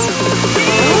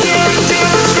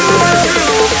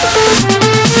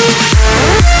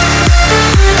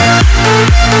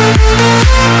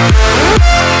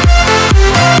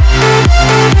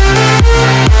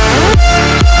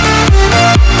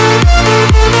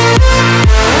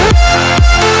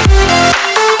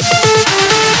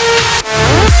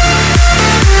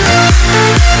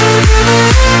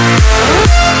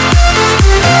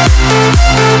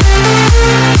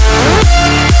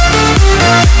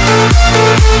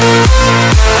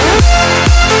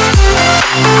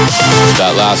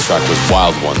That last track was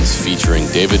Wild Ones featuring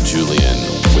David Julian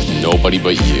with Nobody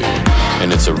But You,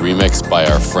 and it's a remix by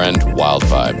our friend Wild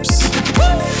Vibes.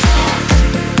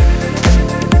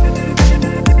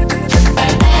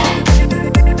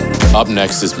 Up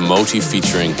next is Moti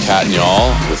featuring Cat and Y'all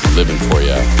with Living For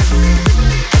Ya.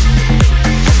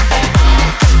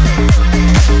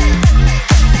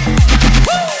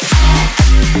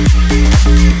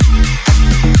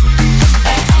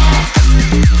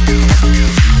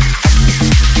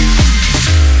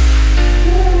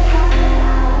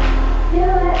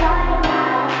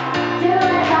 Do it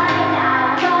right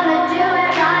now, gonna do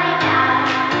it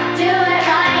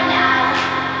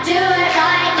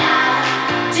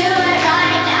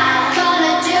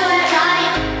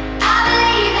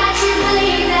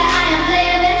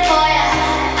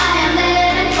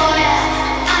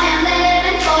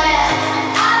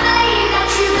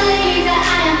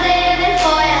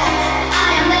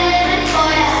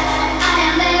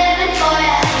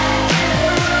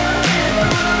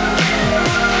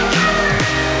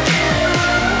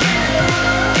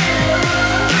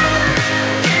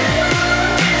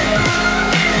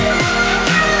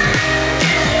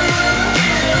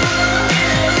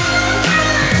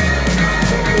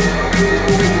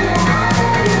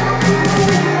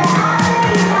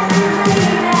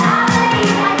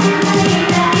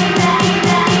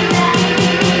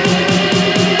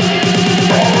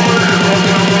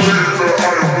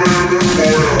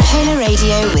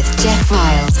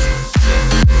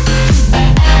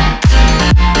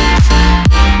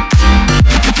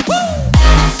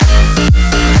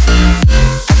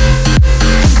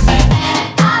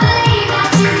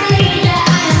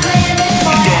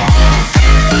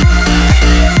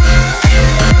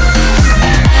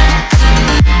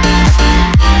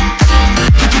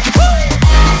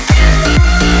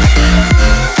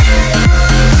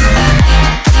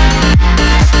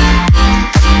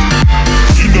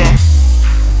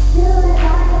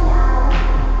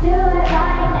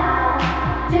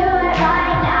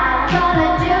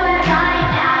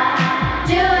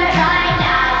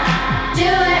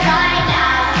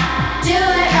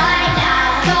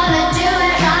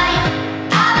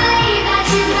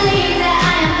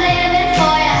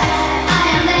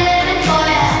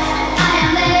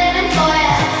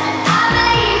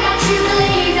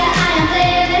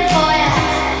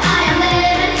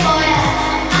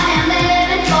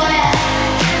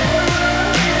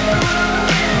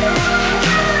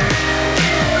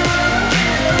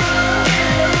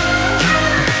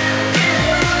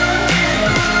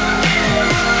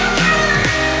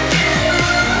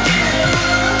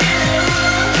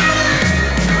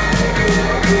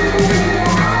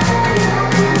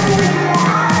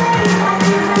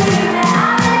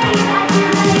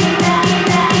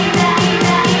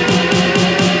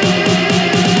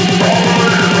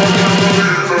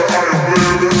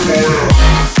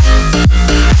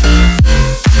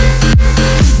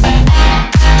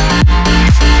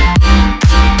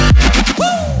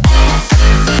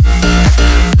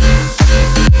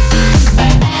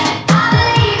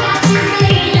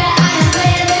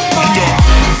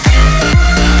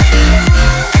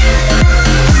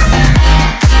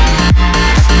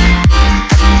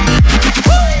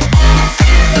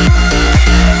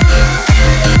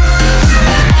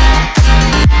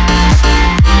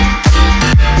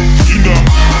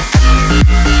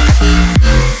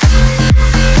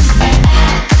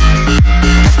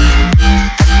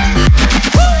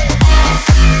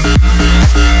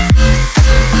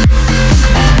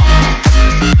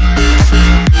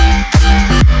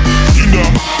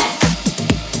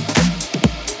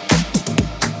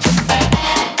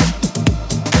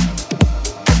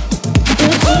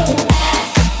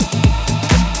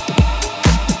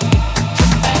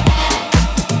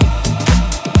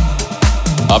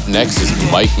next is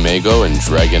Mike Mago and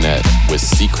Dragonette with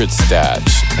Secret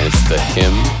Stash, and it's the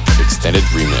Hymn Extended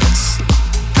Remix.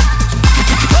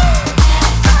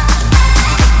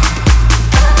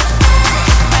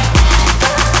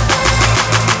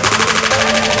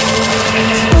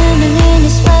 Swimming in your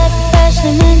sweat,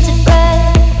 crashing into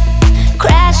breath,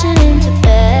 crashing into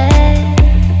bed.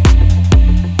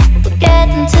 We're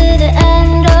getting to the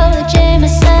end of the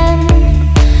Jameson,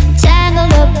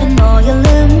 tangled up in all your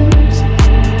limbs.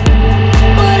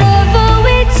 Whatever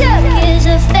we took is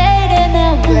a fading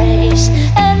embrace,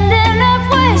 ending up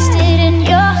wasted in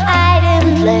your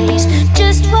hiding place.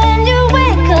 Just when you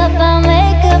wake up, I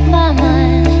make up my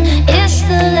mind, it's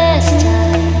the last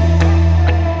time.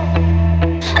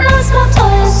 And I smoke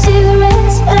all your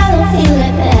cigarettes, but I don't feel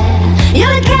that bad.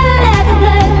 You're the Cadillac of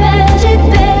black magic,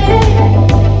 baby.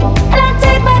 And I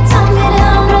take my time getting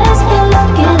undressed, you're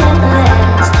looking at the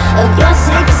last of your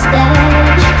secret stash.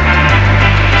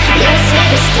 Your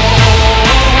secret stash.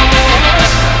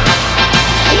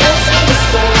 Your secret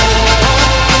stash.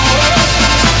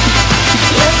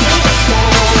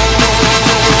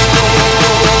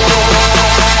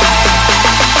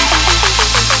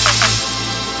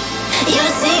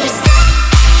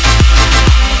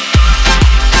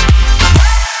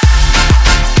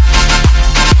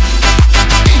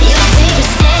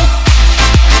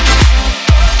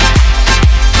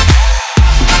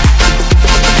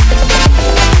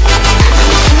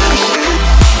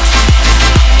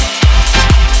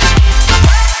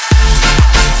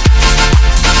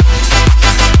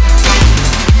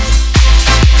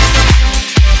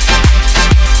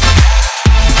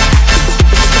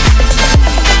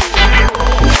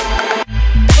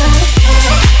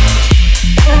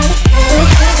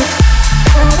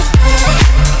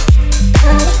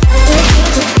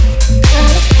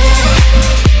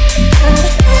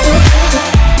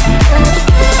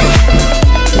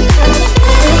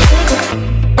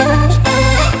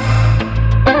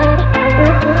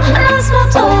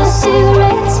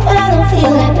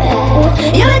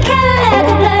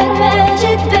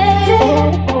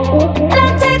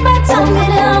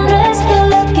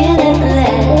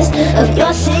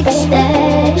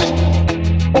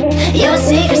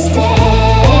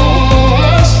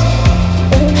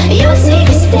 Your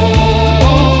secret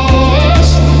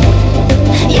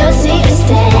stash. Your secret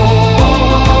stash.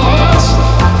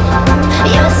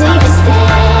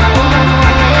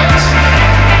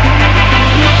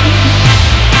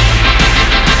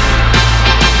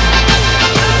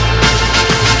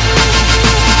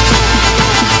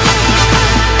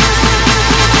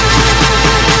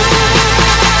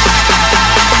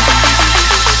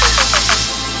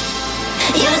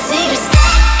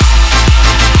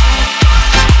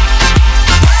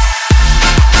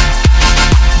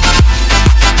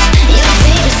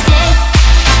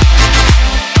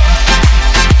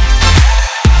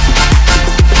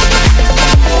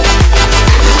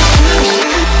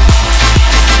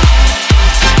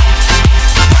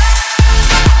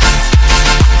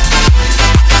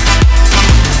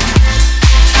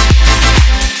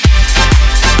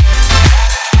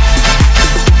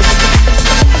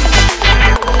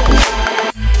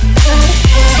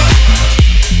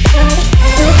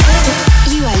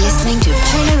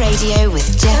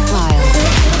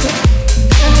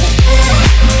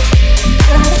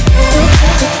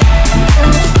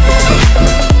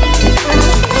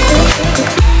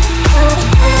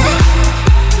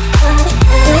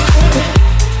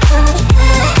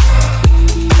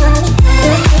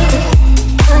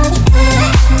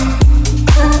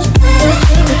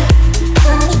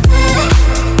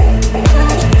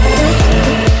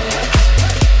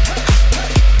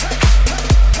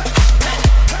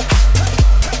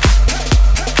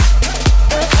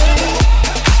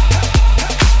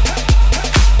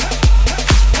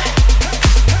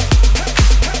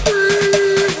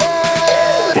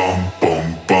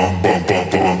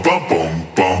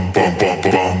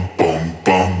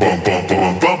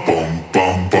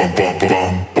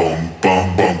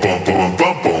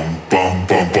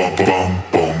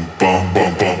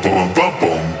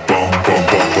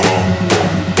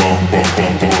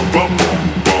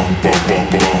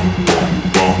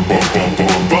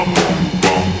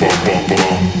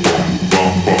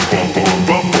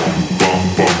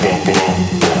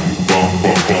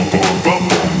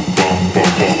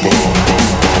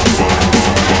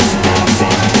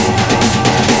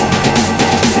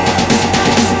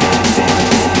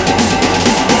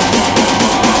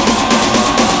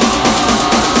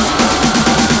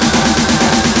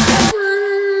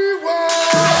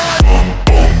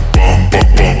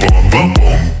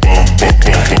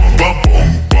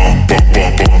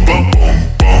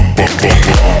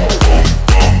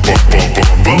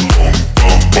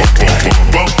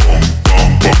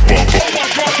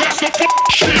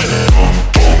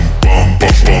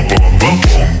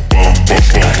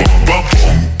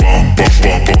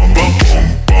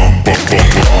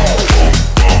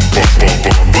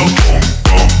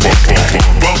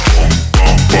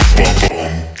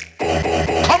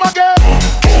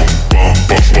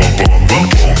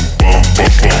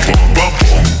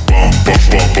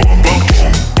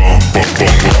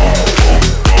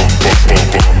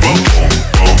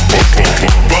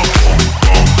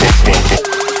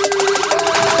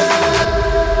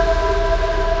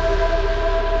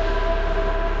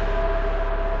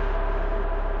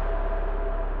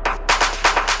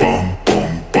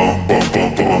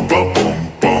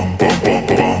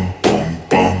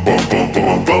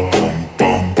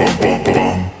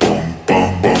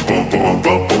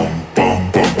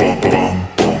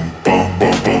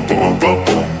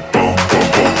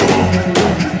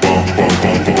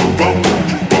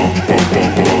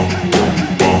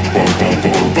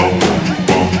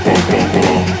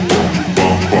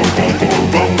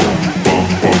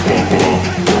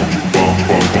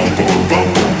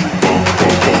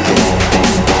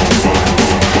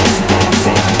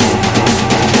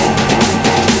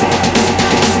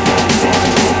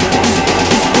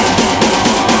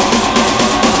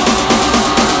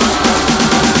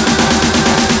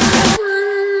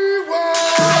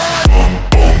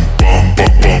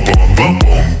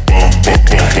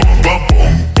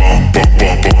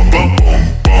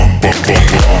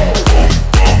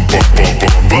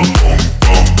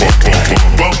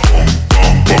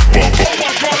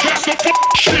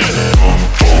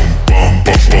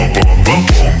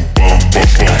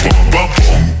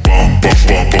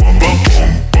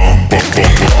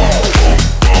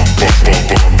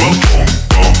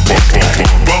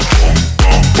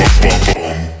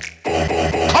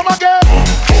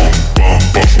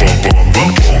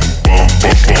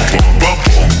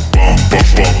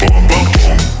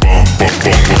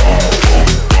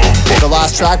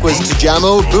 last track was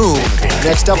Tujamo, Boom.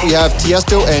 Next up we have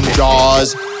Tiesto and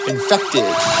Jaws, Infected.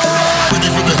 Ready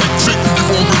for the hectic,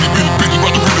 you've already been bitten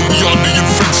by the rhythm, we are the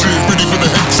infection. Ready for the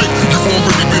hectic, you've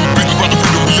already been bitten by the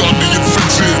rhythm, we are the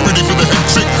infection. Ready for the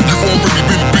hectic, you've already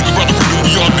been bitten by the rhythm,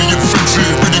 we are the infection.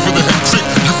 Ready for the hectic,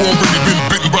 you've already been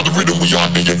bitten by the rhythm, we are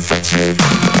the infection.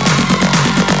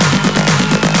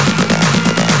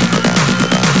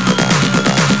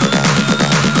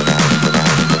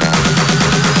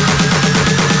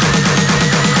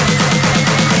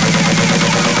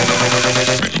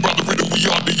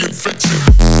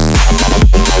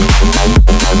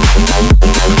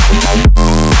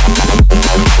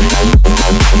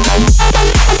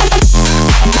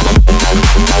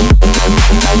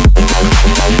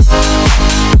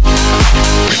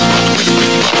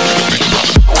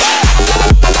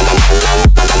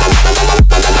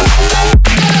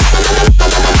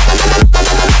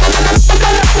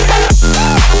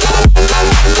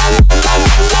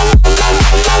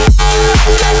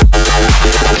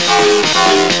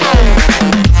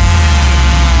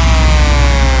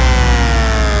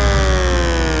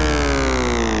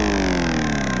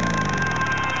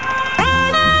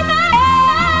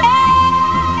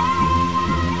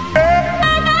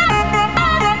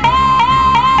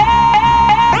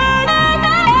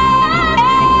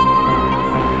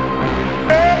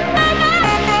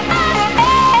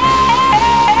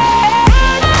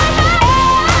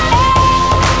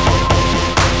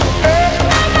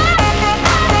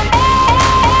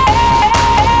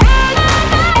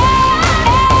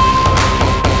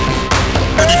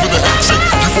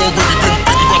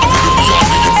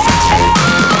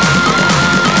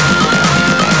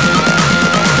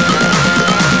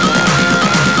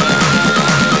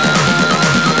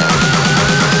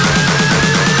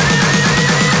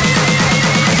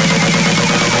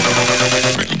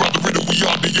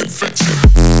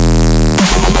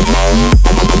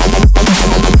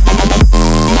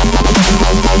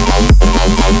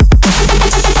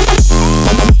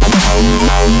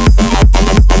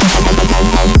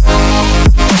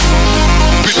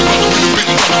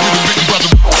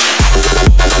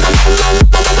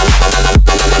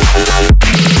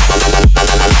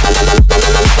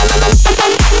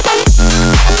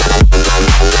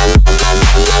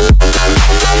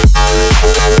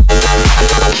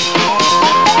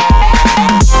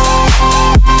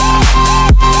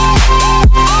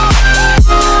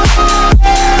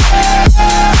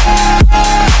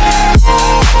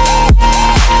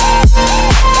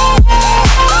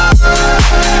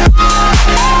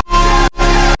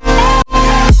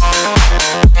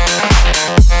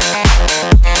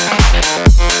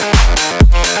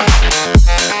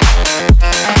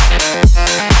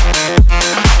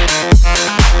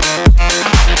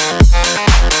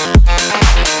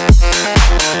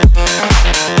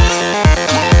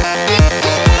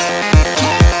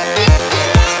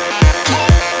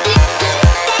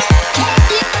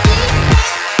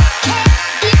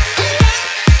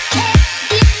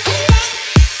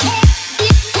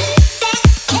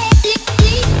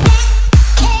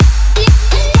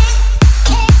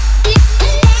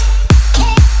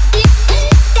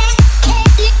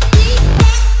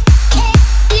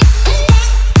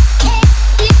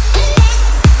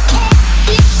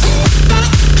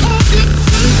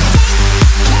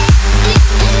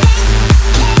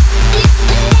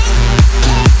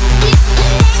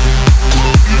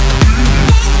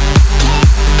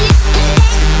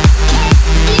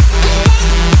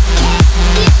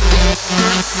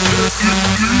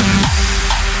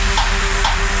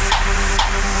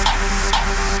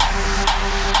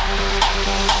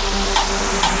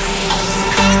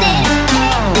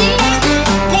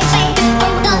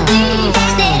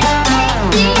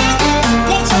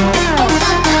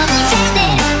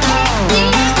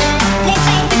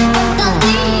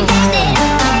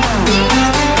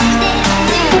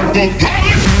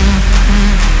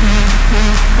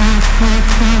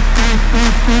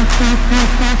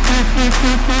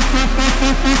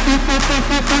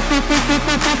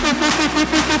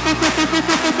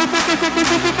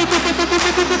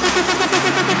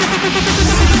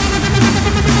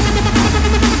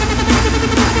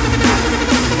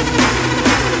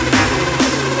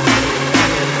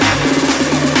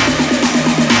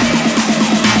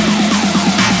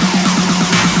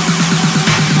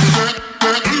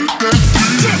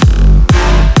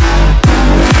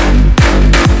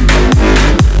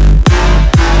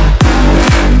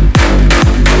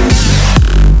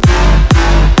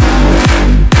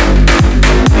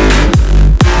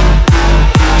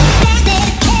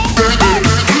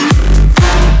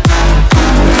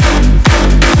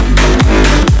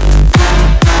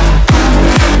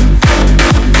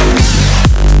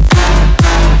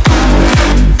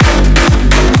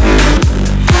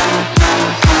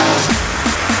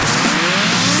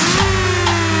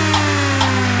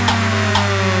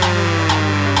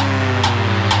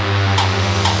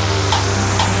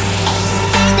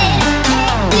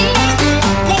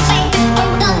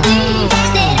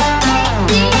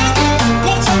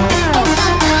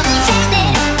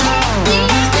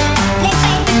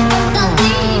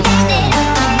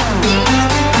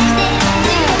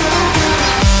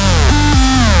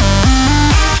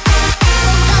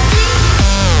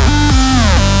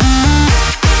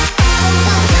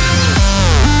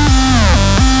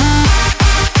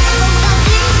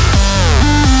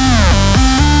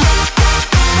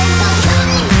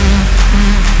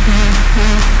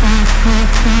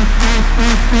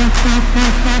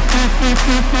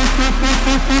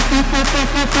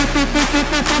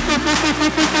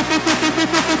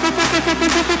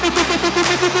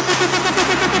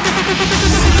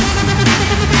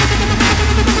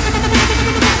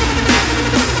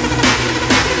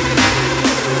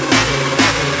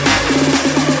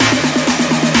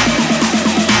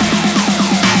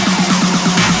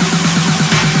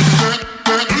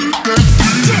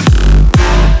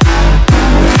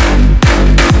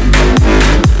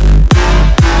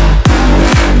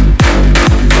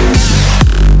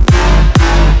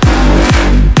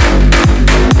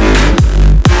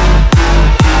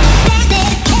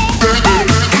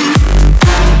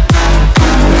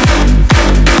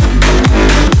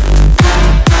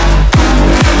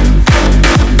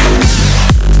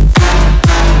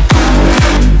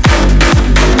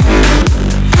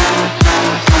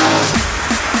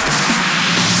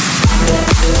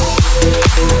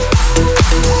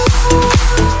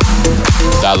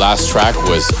 That last track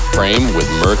was Frame with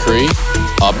Mercury.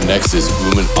 Up next is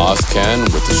Uman Oskan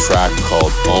with the track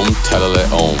called Om Telele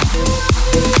Om.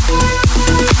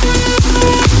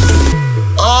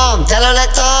 Om Telele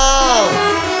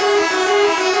Om.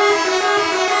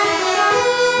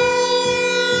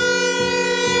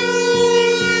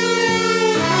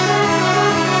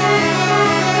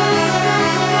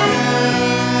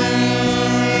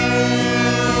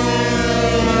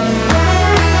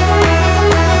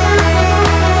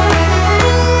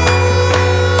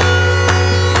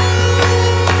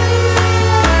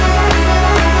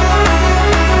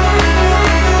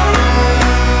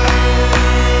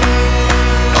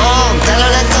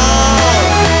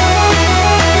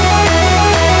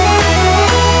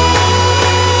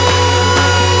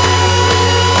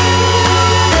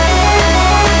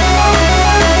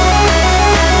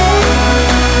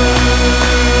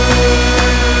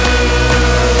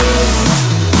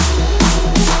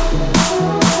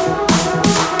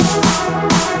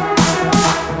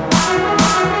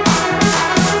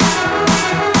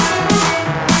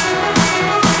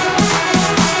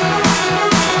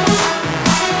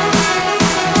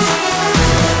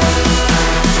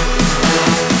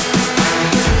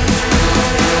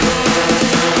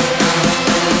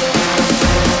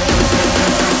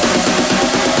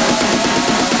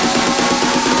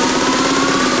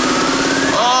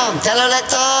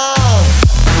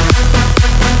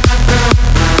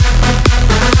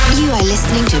 You are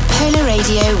listening to Polar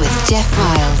Radio with Jeff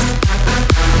Miles.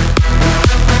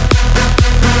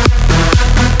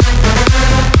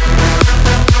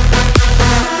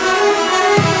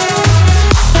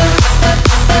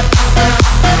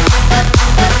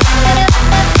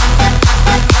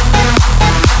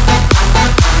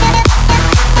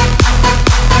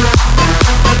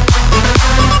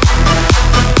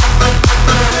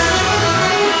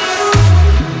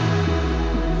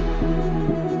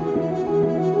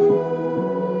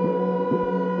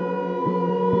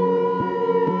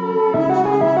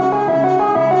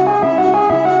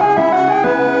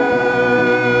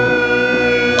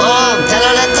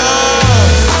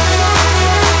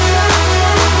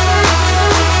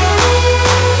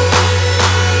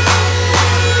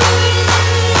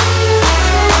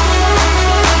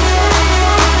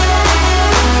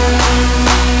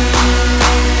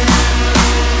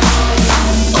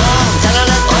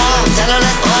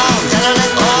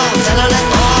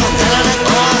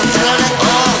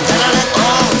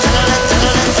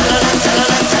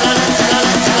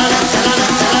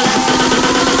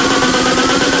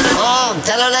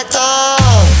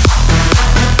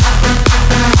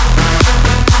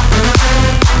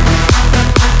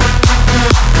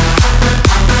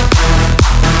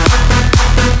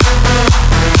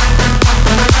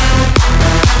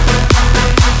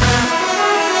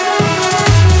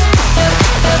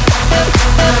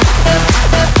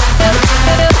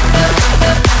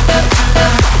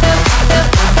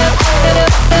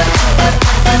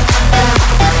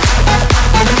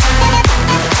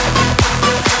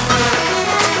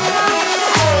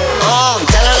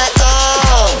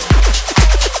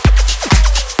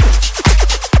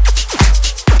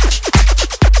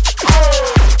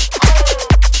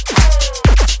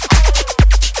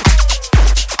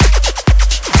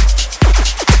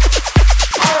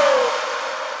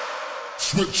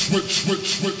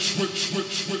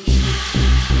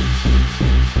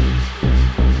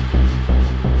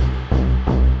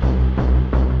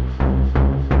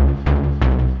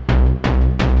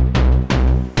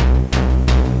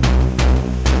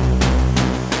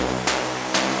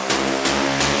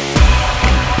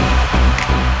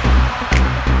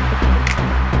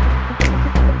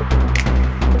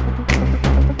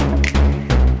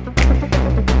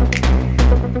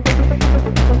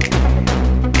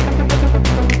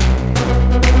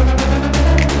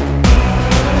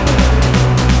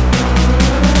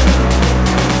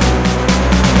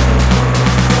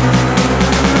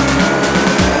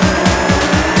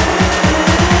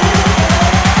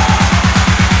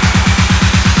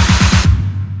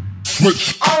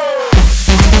 Switch.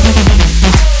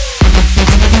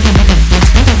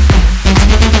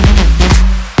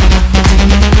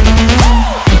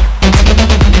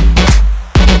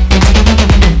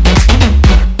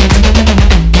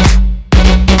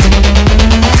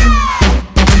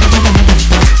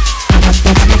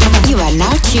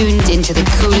 Tuned into the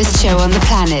coolest show on the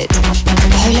planet,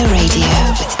 Polar Radio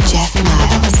with Jeff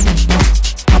Miles.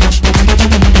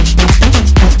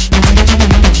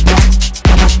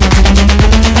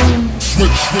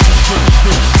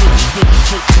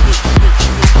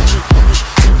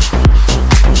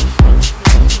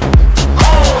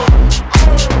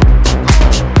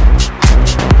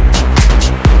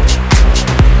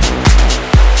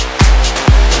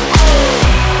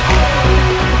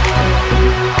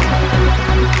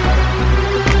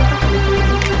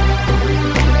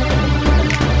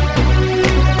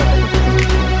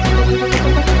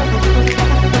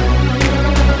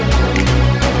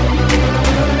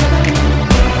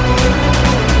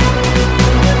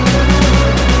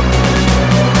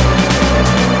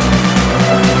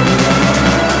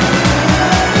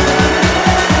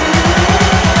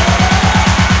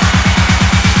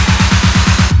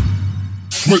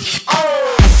 Switch.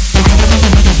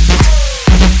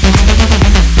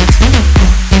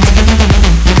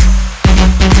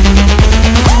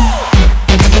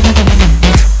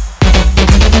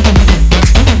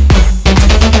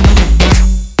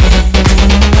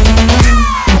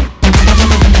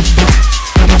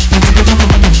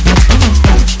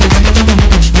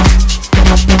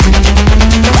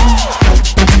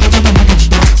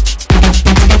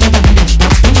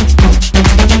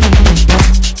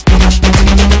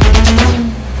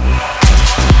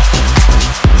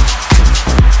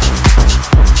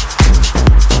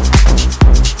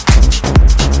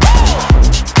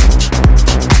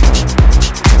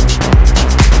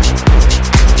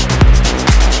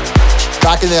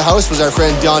 Back in the house was our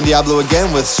friend Don Diablo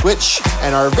again with Switch,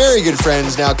 and our very good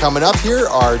friends now coming up here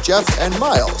are Jeff and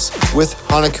Miles with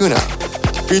Hanakuna,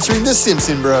 featuring the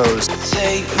Simpson Bros.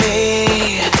 Take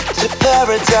me to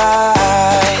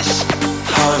paradise,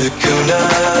 Hanakuna.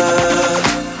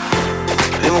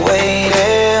 Been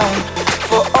waiting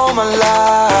for all my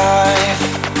life,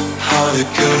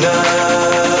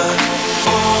 Hanakuna.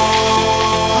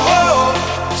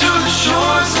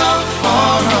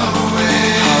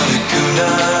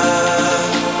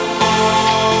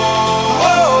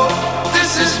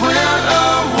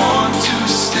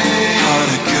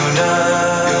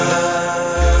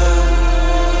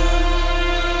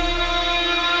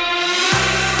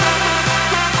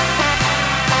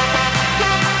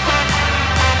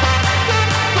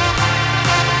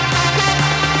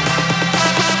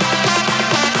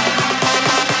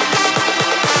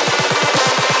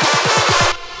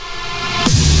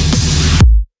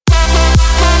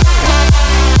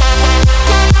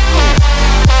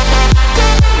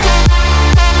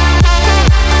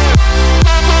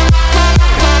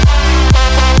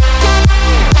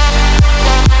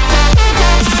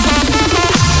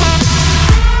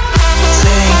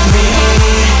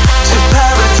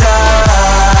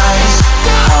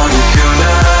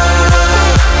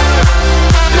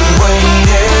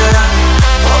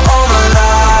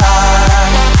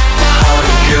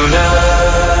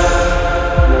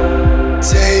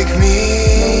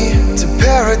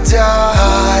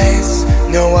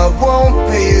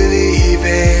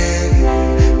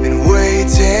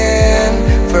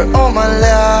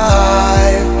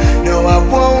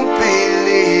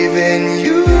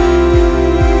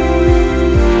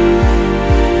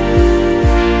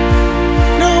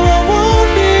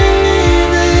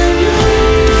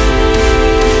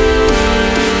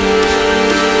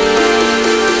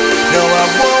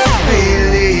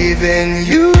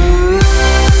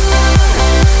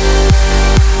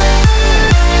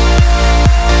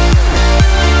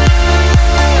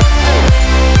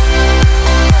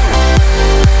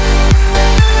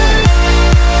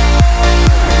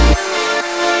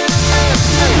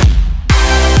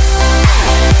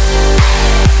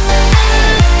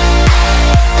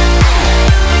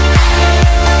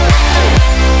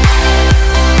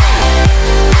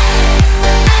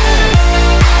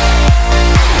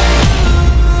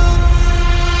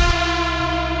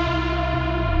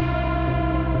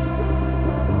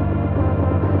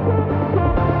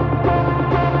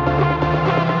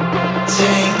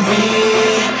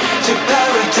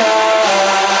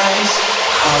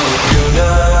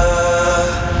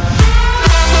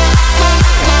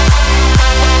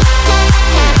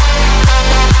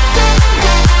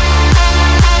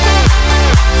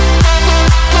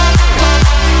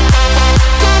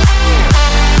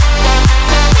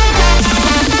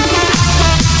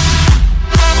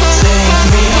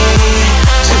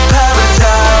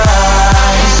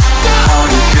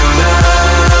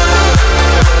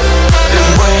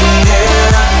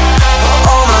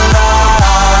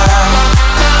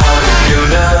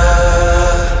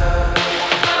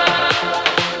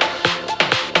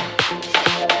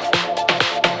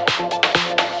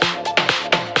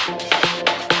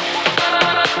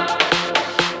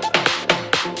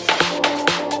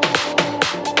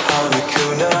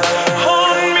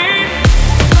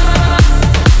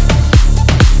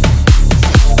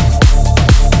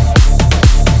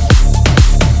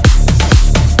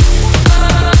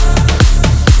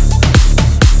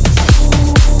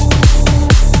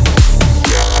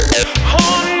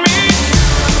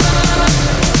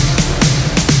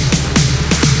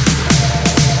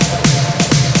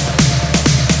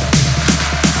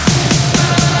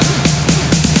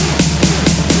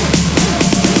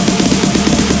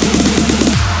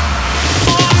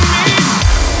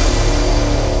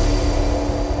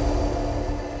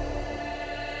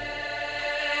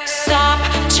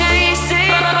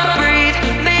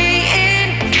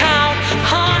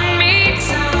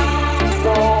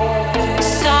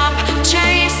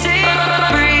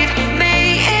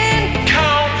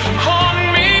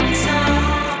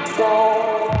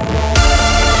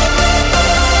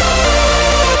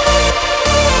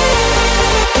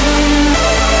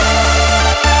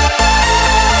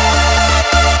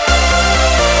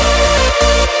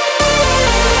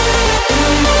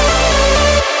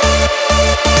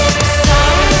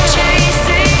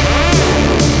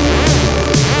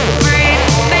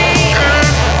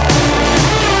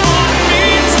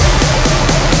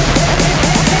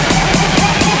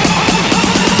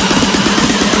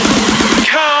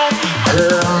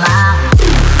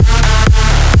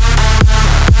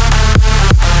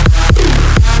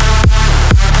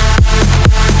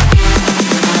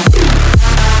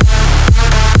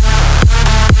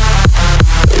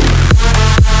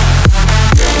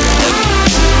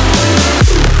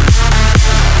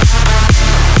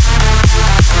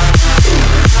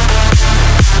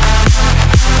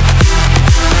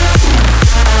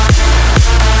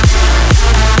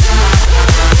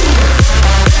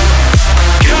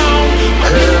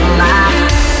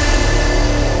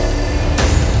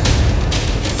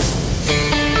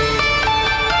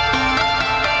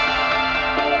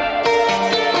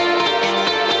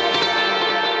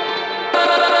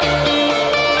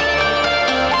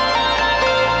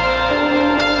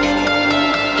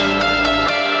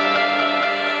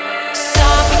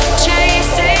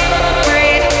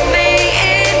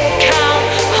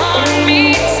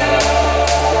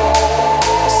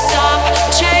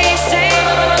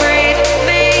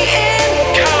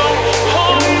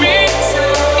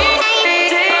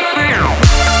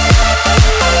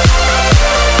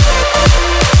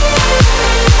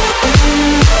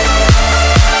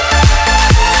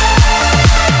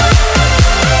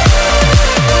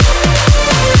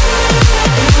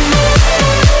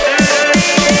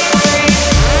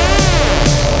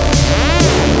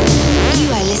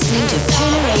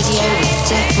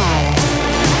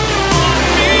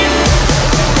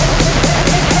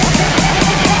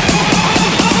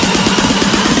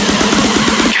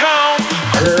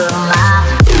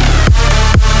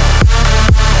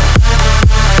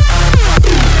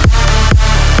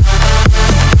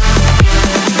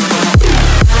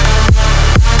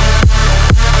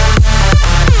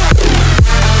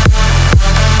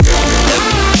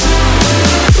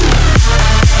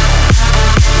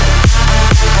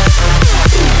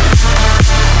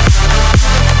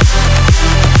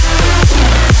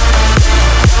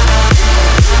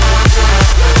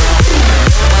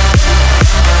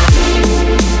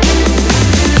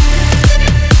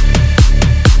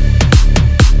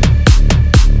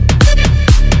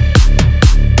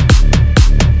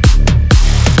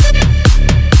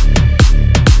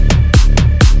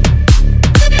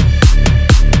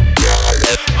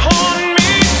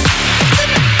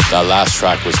 That last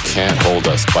track was Can't Hold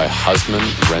Us by Husman,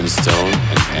 Renstone,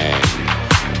 and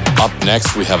Ang. Up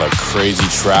next, we have a crazy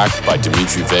track by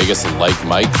Dimitri Vegas and Like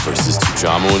Mike versus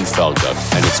Tujamo and Felga,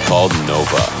 and it's called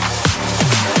Nova.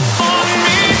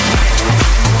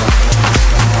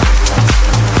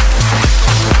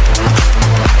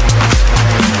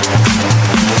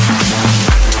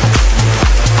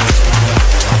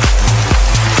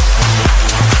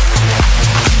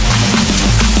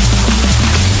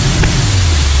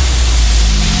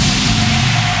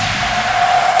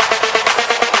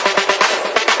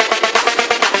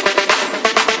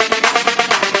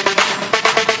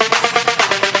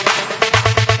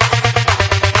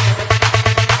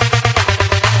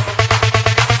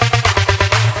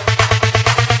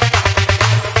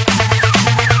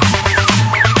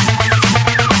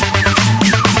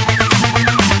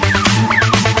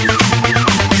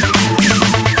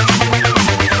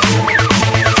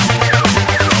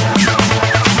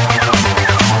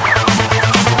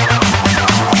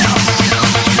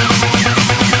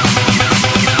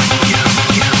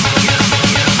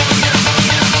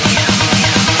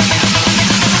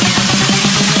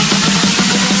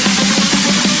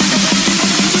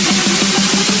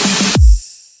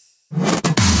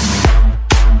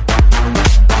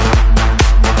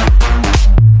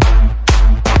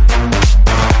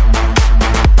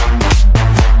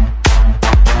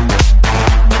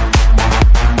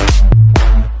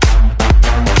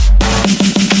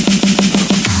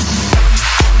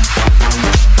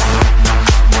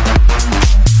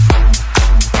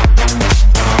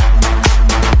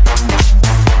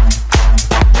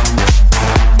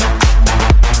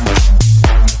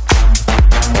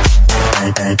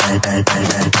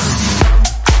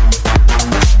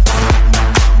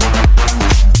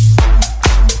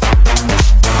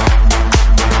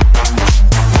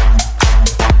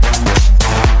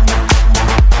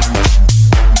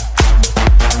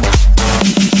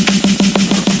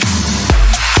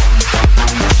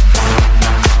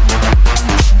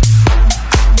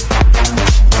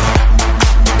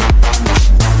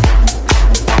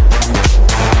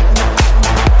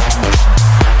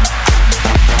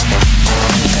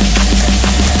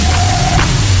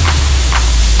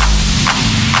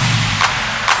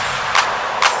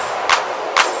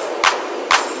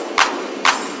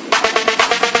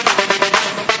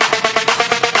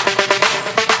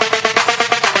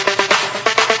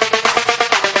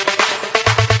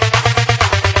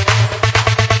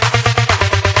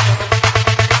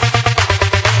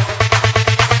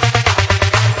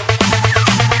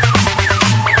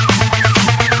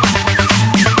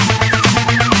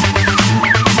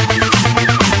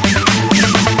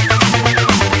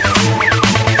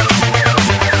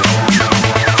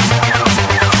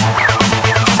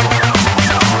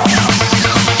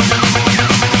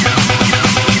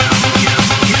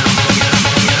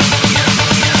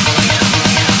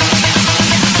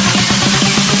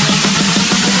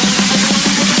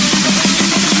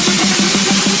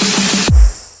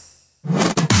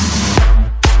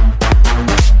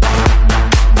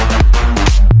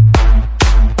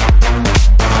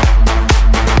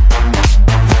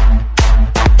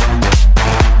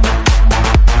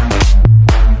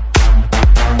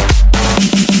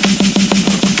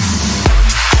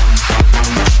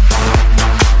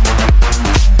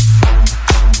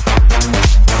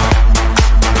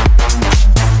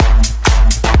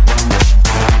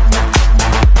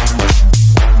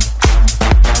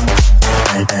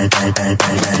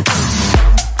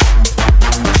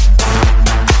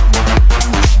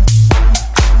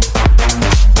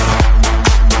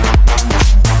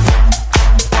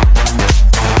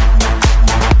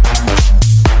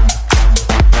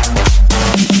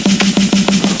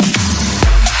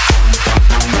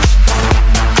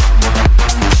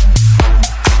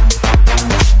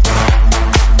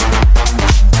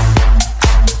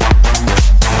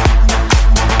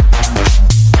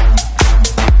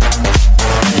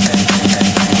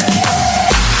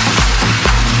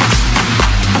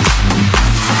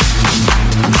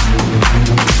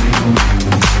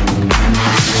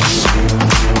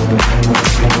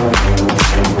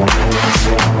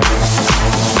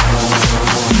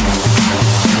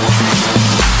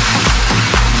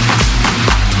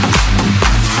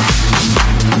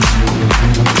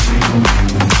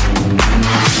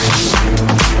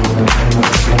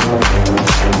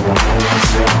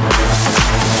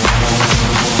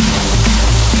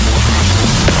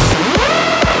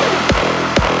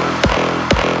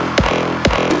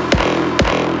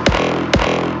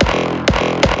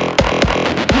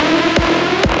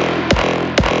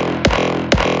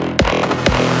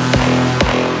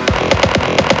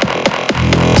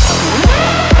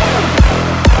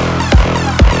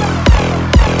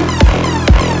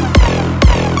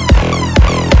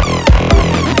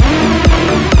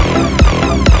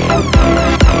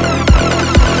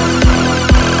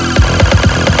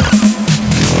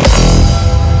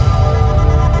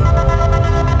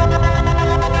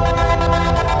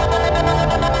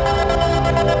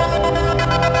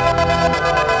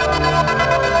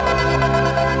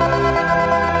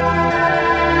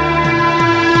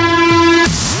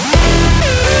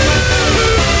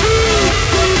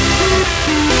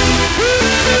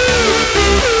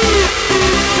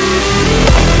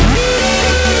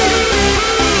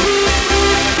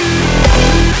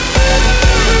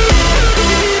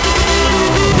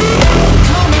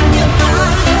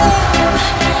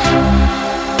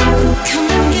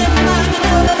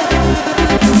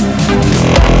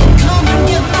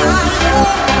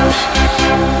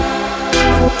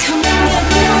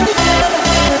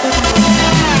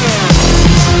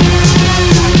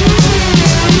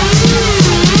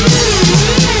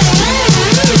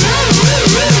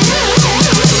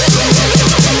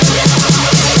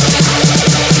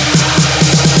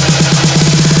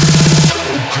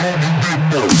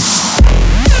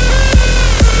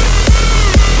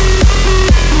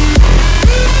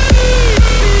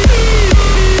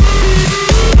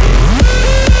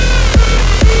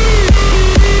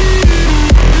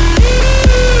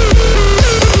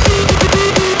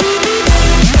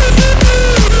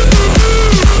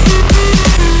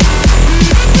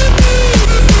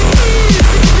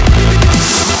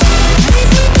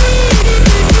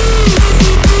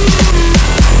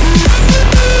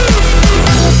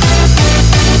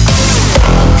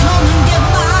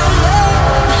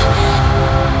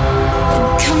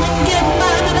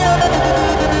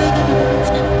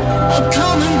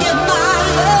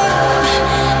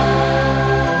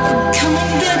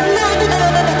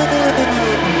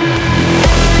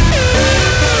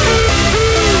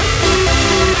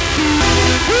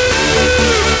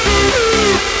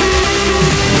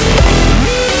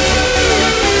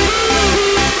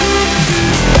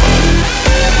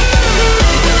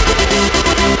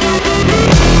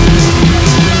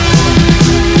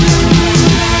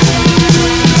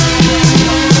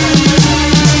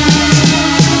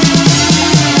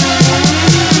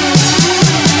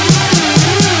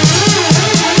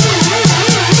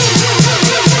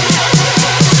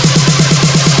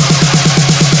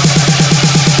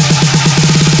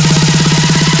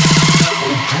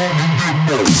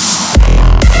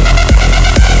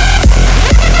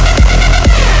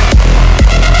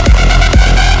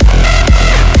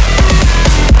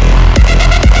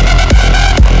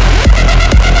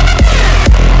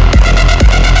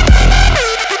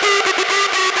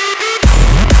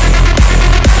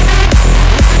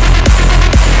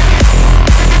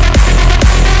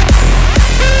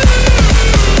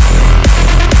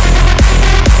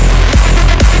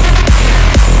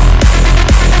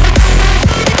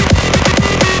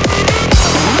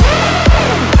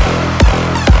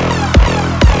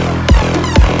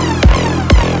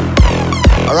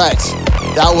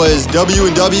 That was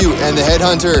W&W and the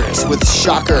Headhunters with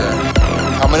Shocker.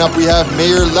 Coming up, we have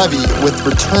Mayor Levy with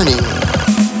Returning.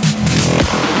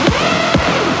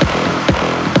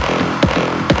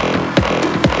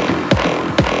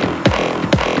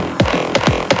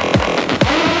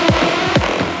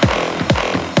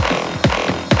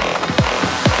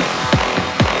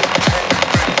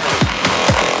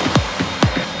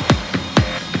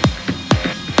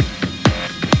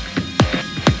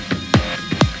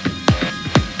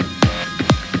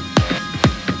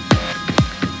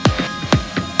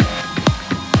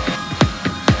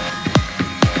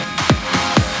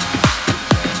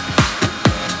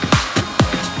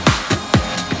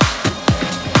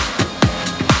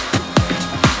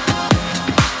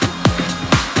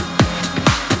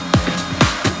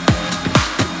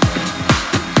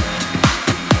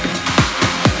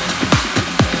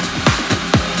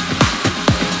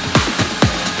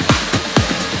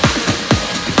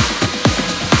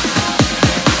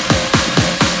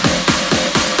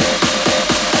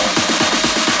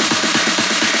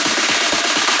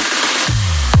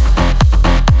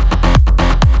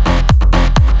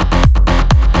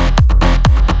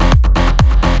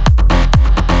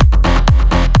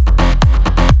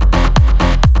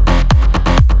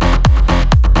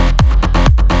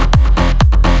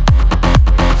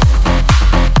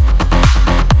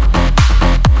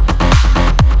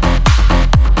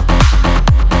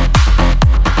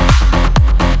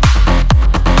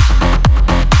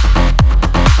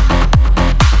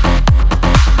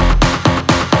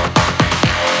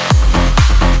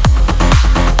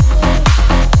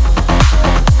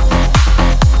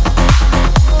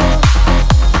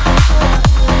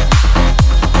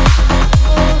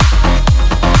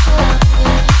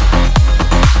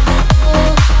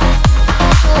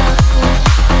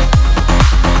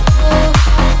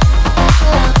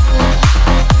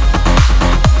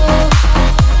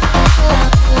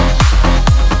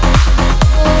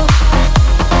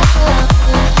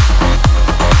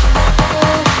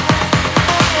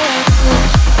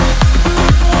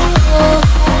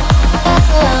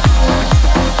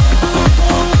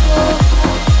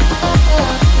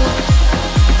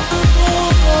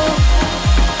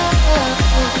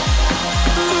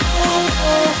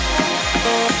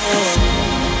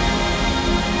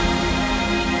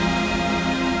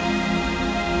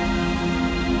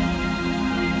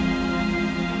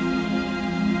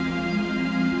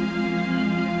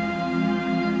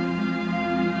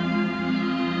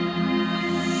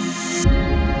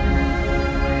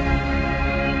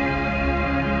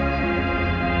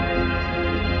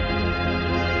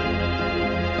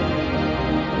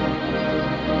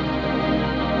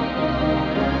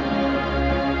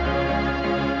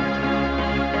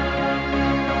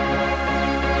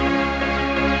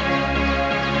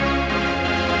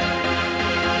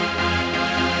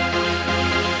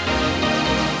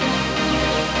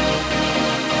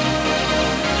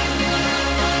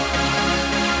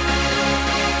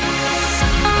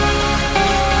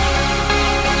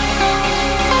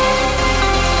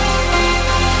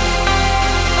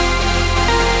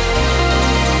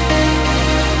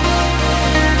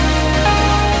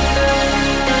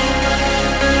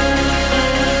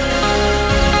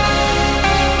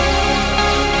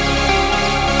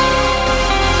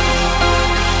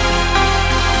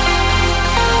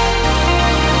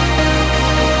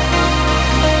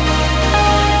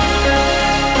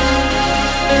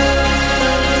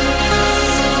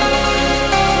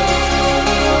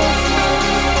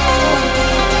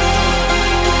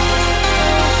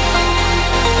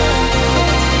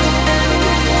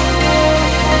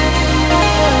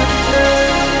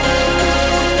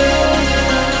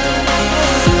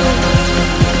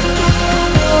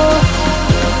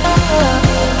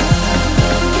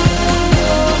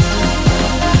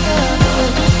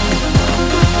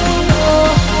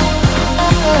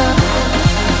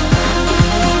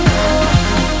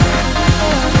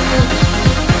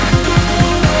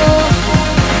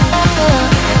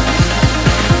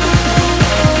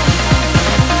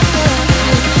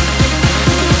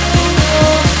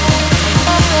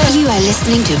 You are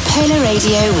listening to Polar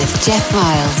Radio with Jeff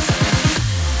Miles.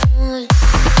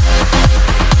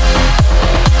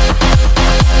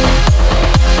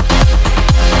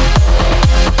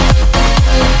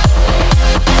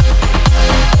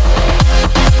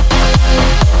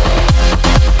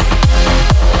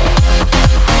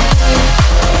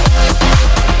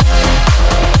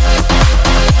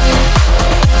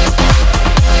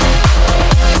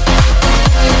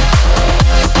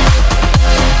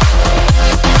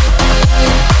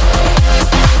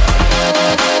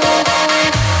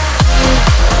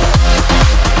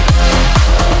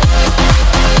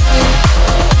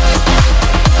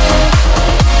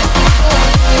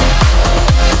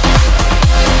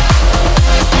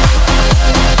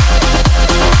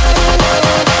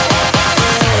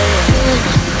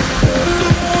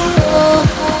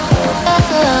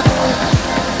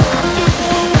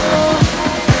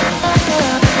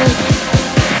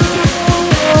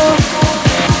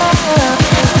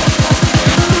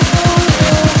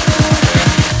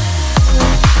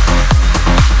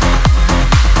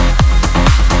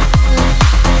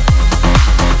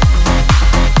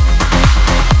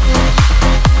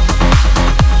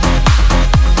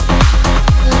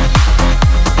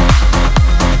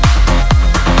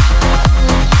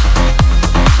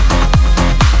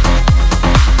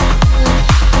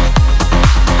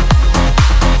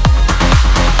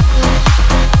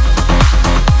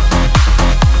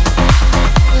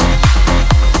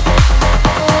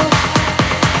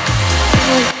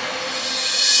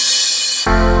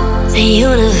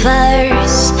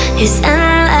 universe is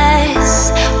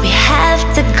endless. We have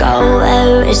to go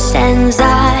where it sends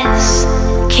us.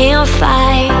 Can't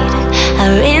fight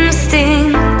our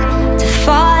instinct to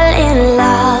fall in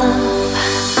love.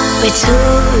 We're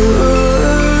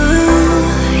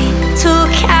two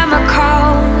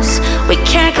chemicals. We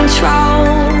can't control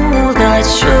the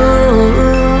truth.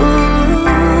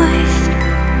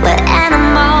 We're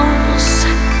animals,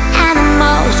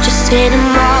 animals, just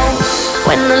animals.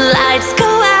 When the lights go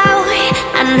out,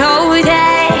 I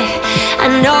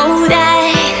know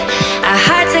that our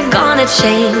hearts are gonna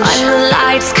change. When the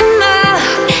lights come up,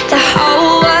 the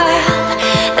whole world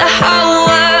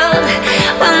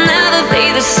will never be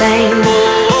the same.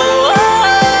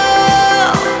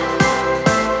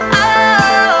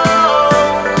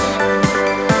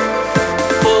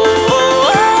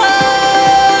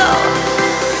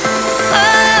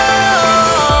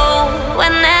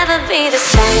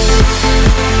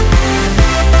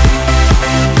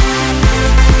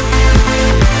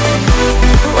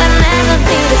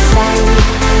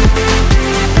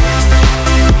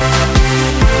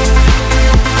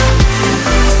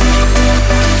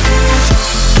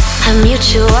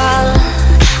 Mutual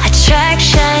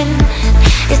attraction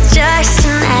is just a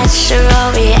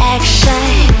natural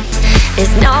reaction.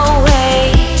 There's no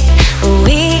way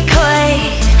we could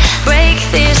break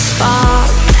this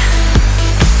bond.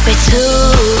 We're two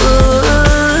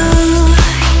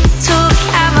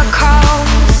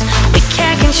chemicals. We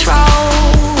can't control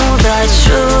the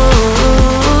truth.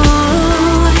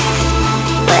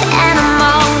 We're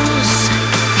animals,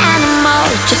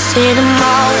 animals, just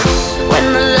animals. When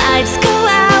the lights go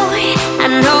out,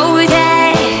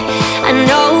 I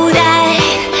know that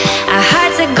our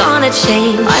hearts are gonna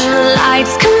change. When the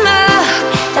lights come up,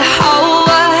 the whole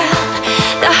world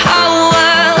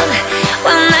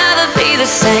will never be the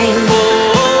same.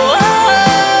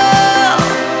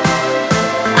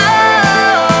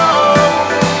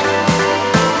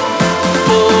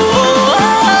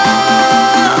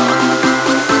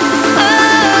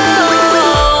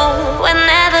 Will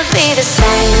never be the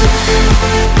same.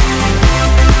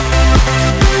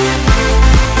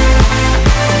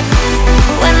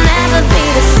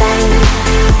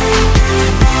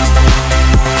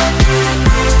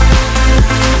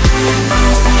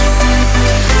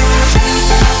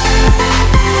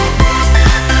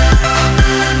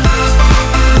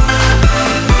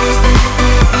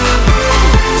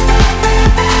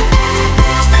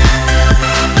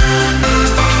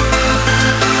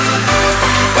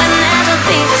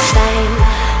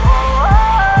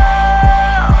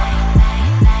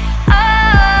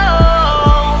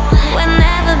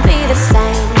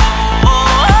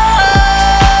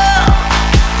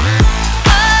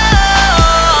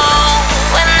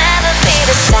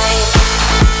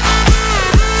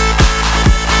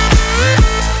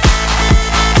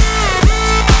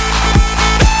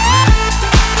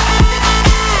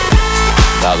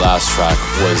 Track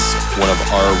was one of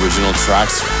our original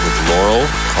tracks with Laurel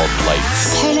called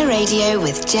Lights. Polar Radio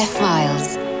with Jeff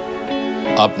Miles.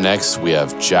 Up next, we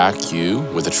have Jack U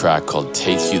with a track called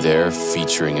Take You There,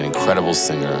 featuring an incredible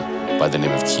singer by the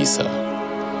name of Kisa.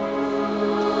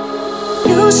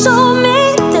 You show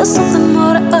me there's something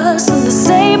more to us than the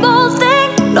same old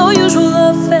thing. No usual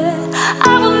affair.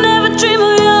 I will never dream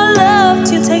of your love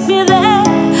till you take me there,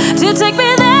 till you take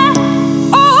me there.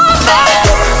 Oh,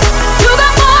 baby, you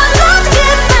got more love to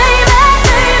give, baby.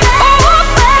 Oh,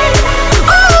 baby,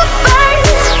 oh,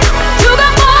 baby, you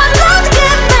got more love to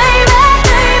give, baby.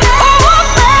 Oh,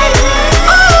 baby,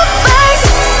 oh,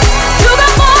 baby, you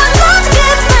got more love to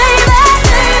give, baby.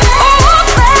 Oh,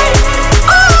 baby,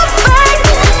 oh,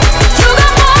 baby, you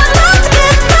got more love to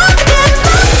give, love to give,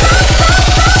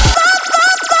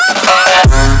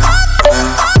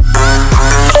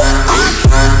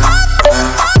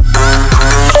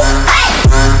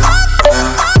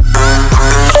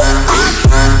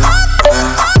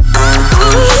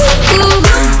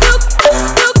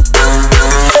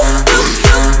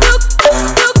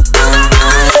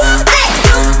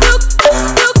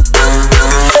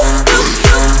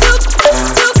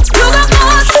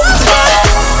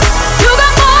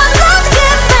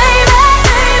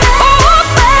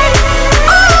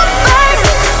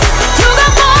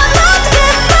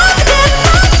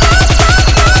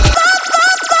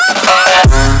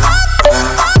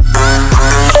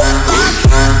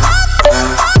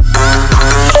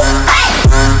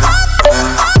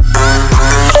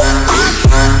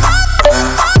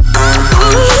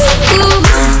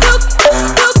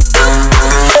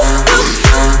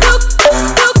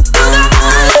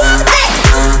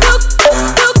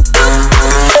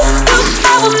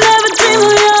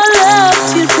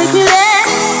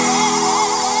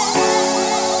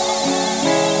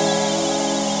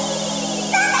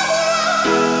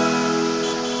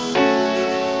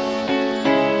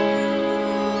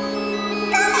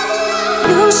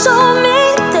 you show me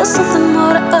there's something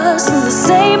more to us than the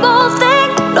same old thing.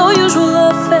 No usual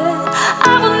affair.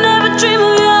 I will never dream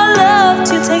of your love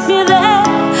till you take me there,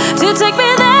 till you take me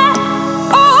there.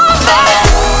 Oh, baby,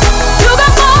 you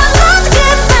got more love to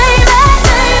give, baby.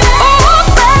 Oh,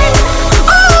 baby,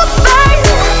 oh,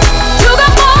 baby, you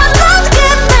got more love to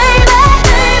give, baby.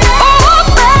 Oh,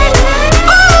 baby,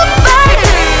 oh,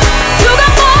 baby, you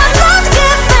got more love to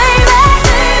give, baby.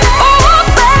 Oh,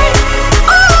 baby,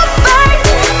 oh,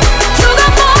 baby, you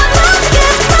got more love to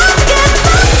give, love to give,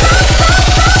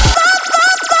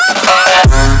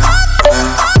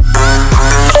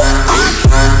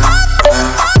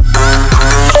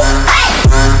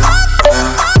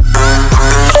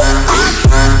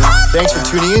 Thanks for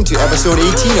tuning in to episode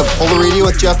 18 of Polar Radio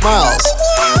with Jeff Miles.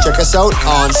 Check us out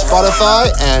on Spotify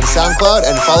and SoundCloud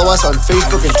and follow us on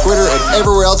Facebook and Twitter and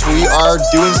everywhere else we are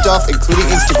doing stuff, including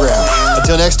Instagram.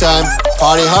 Until next time,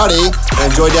 party hardy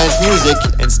and enjoy dance music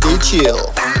and stay chill.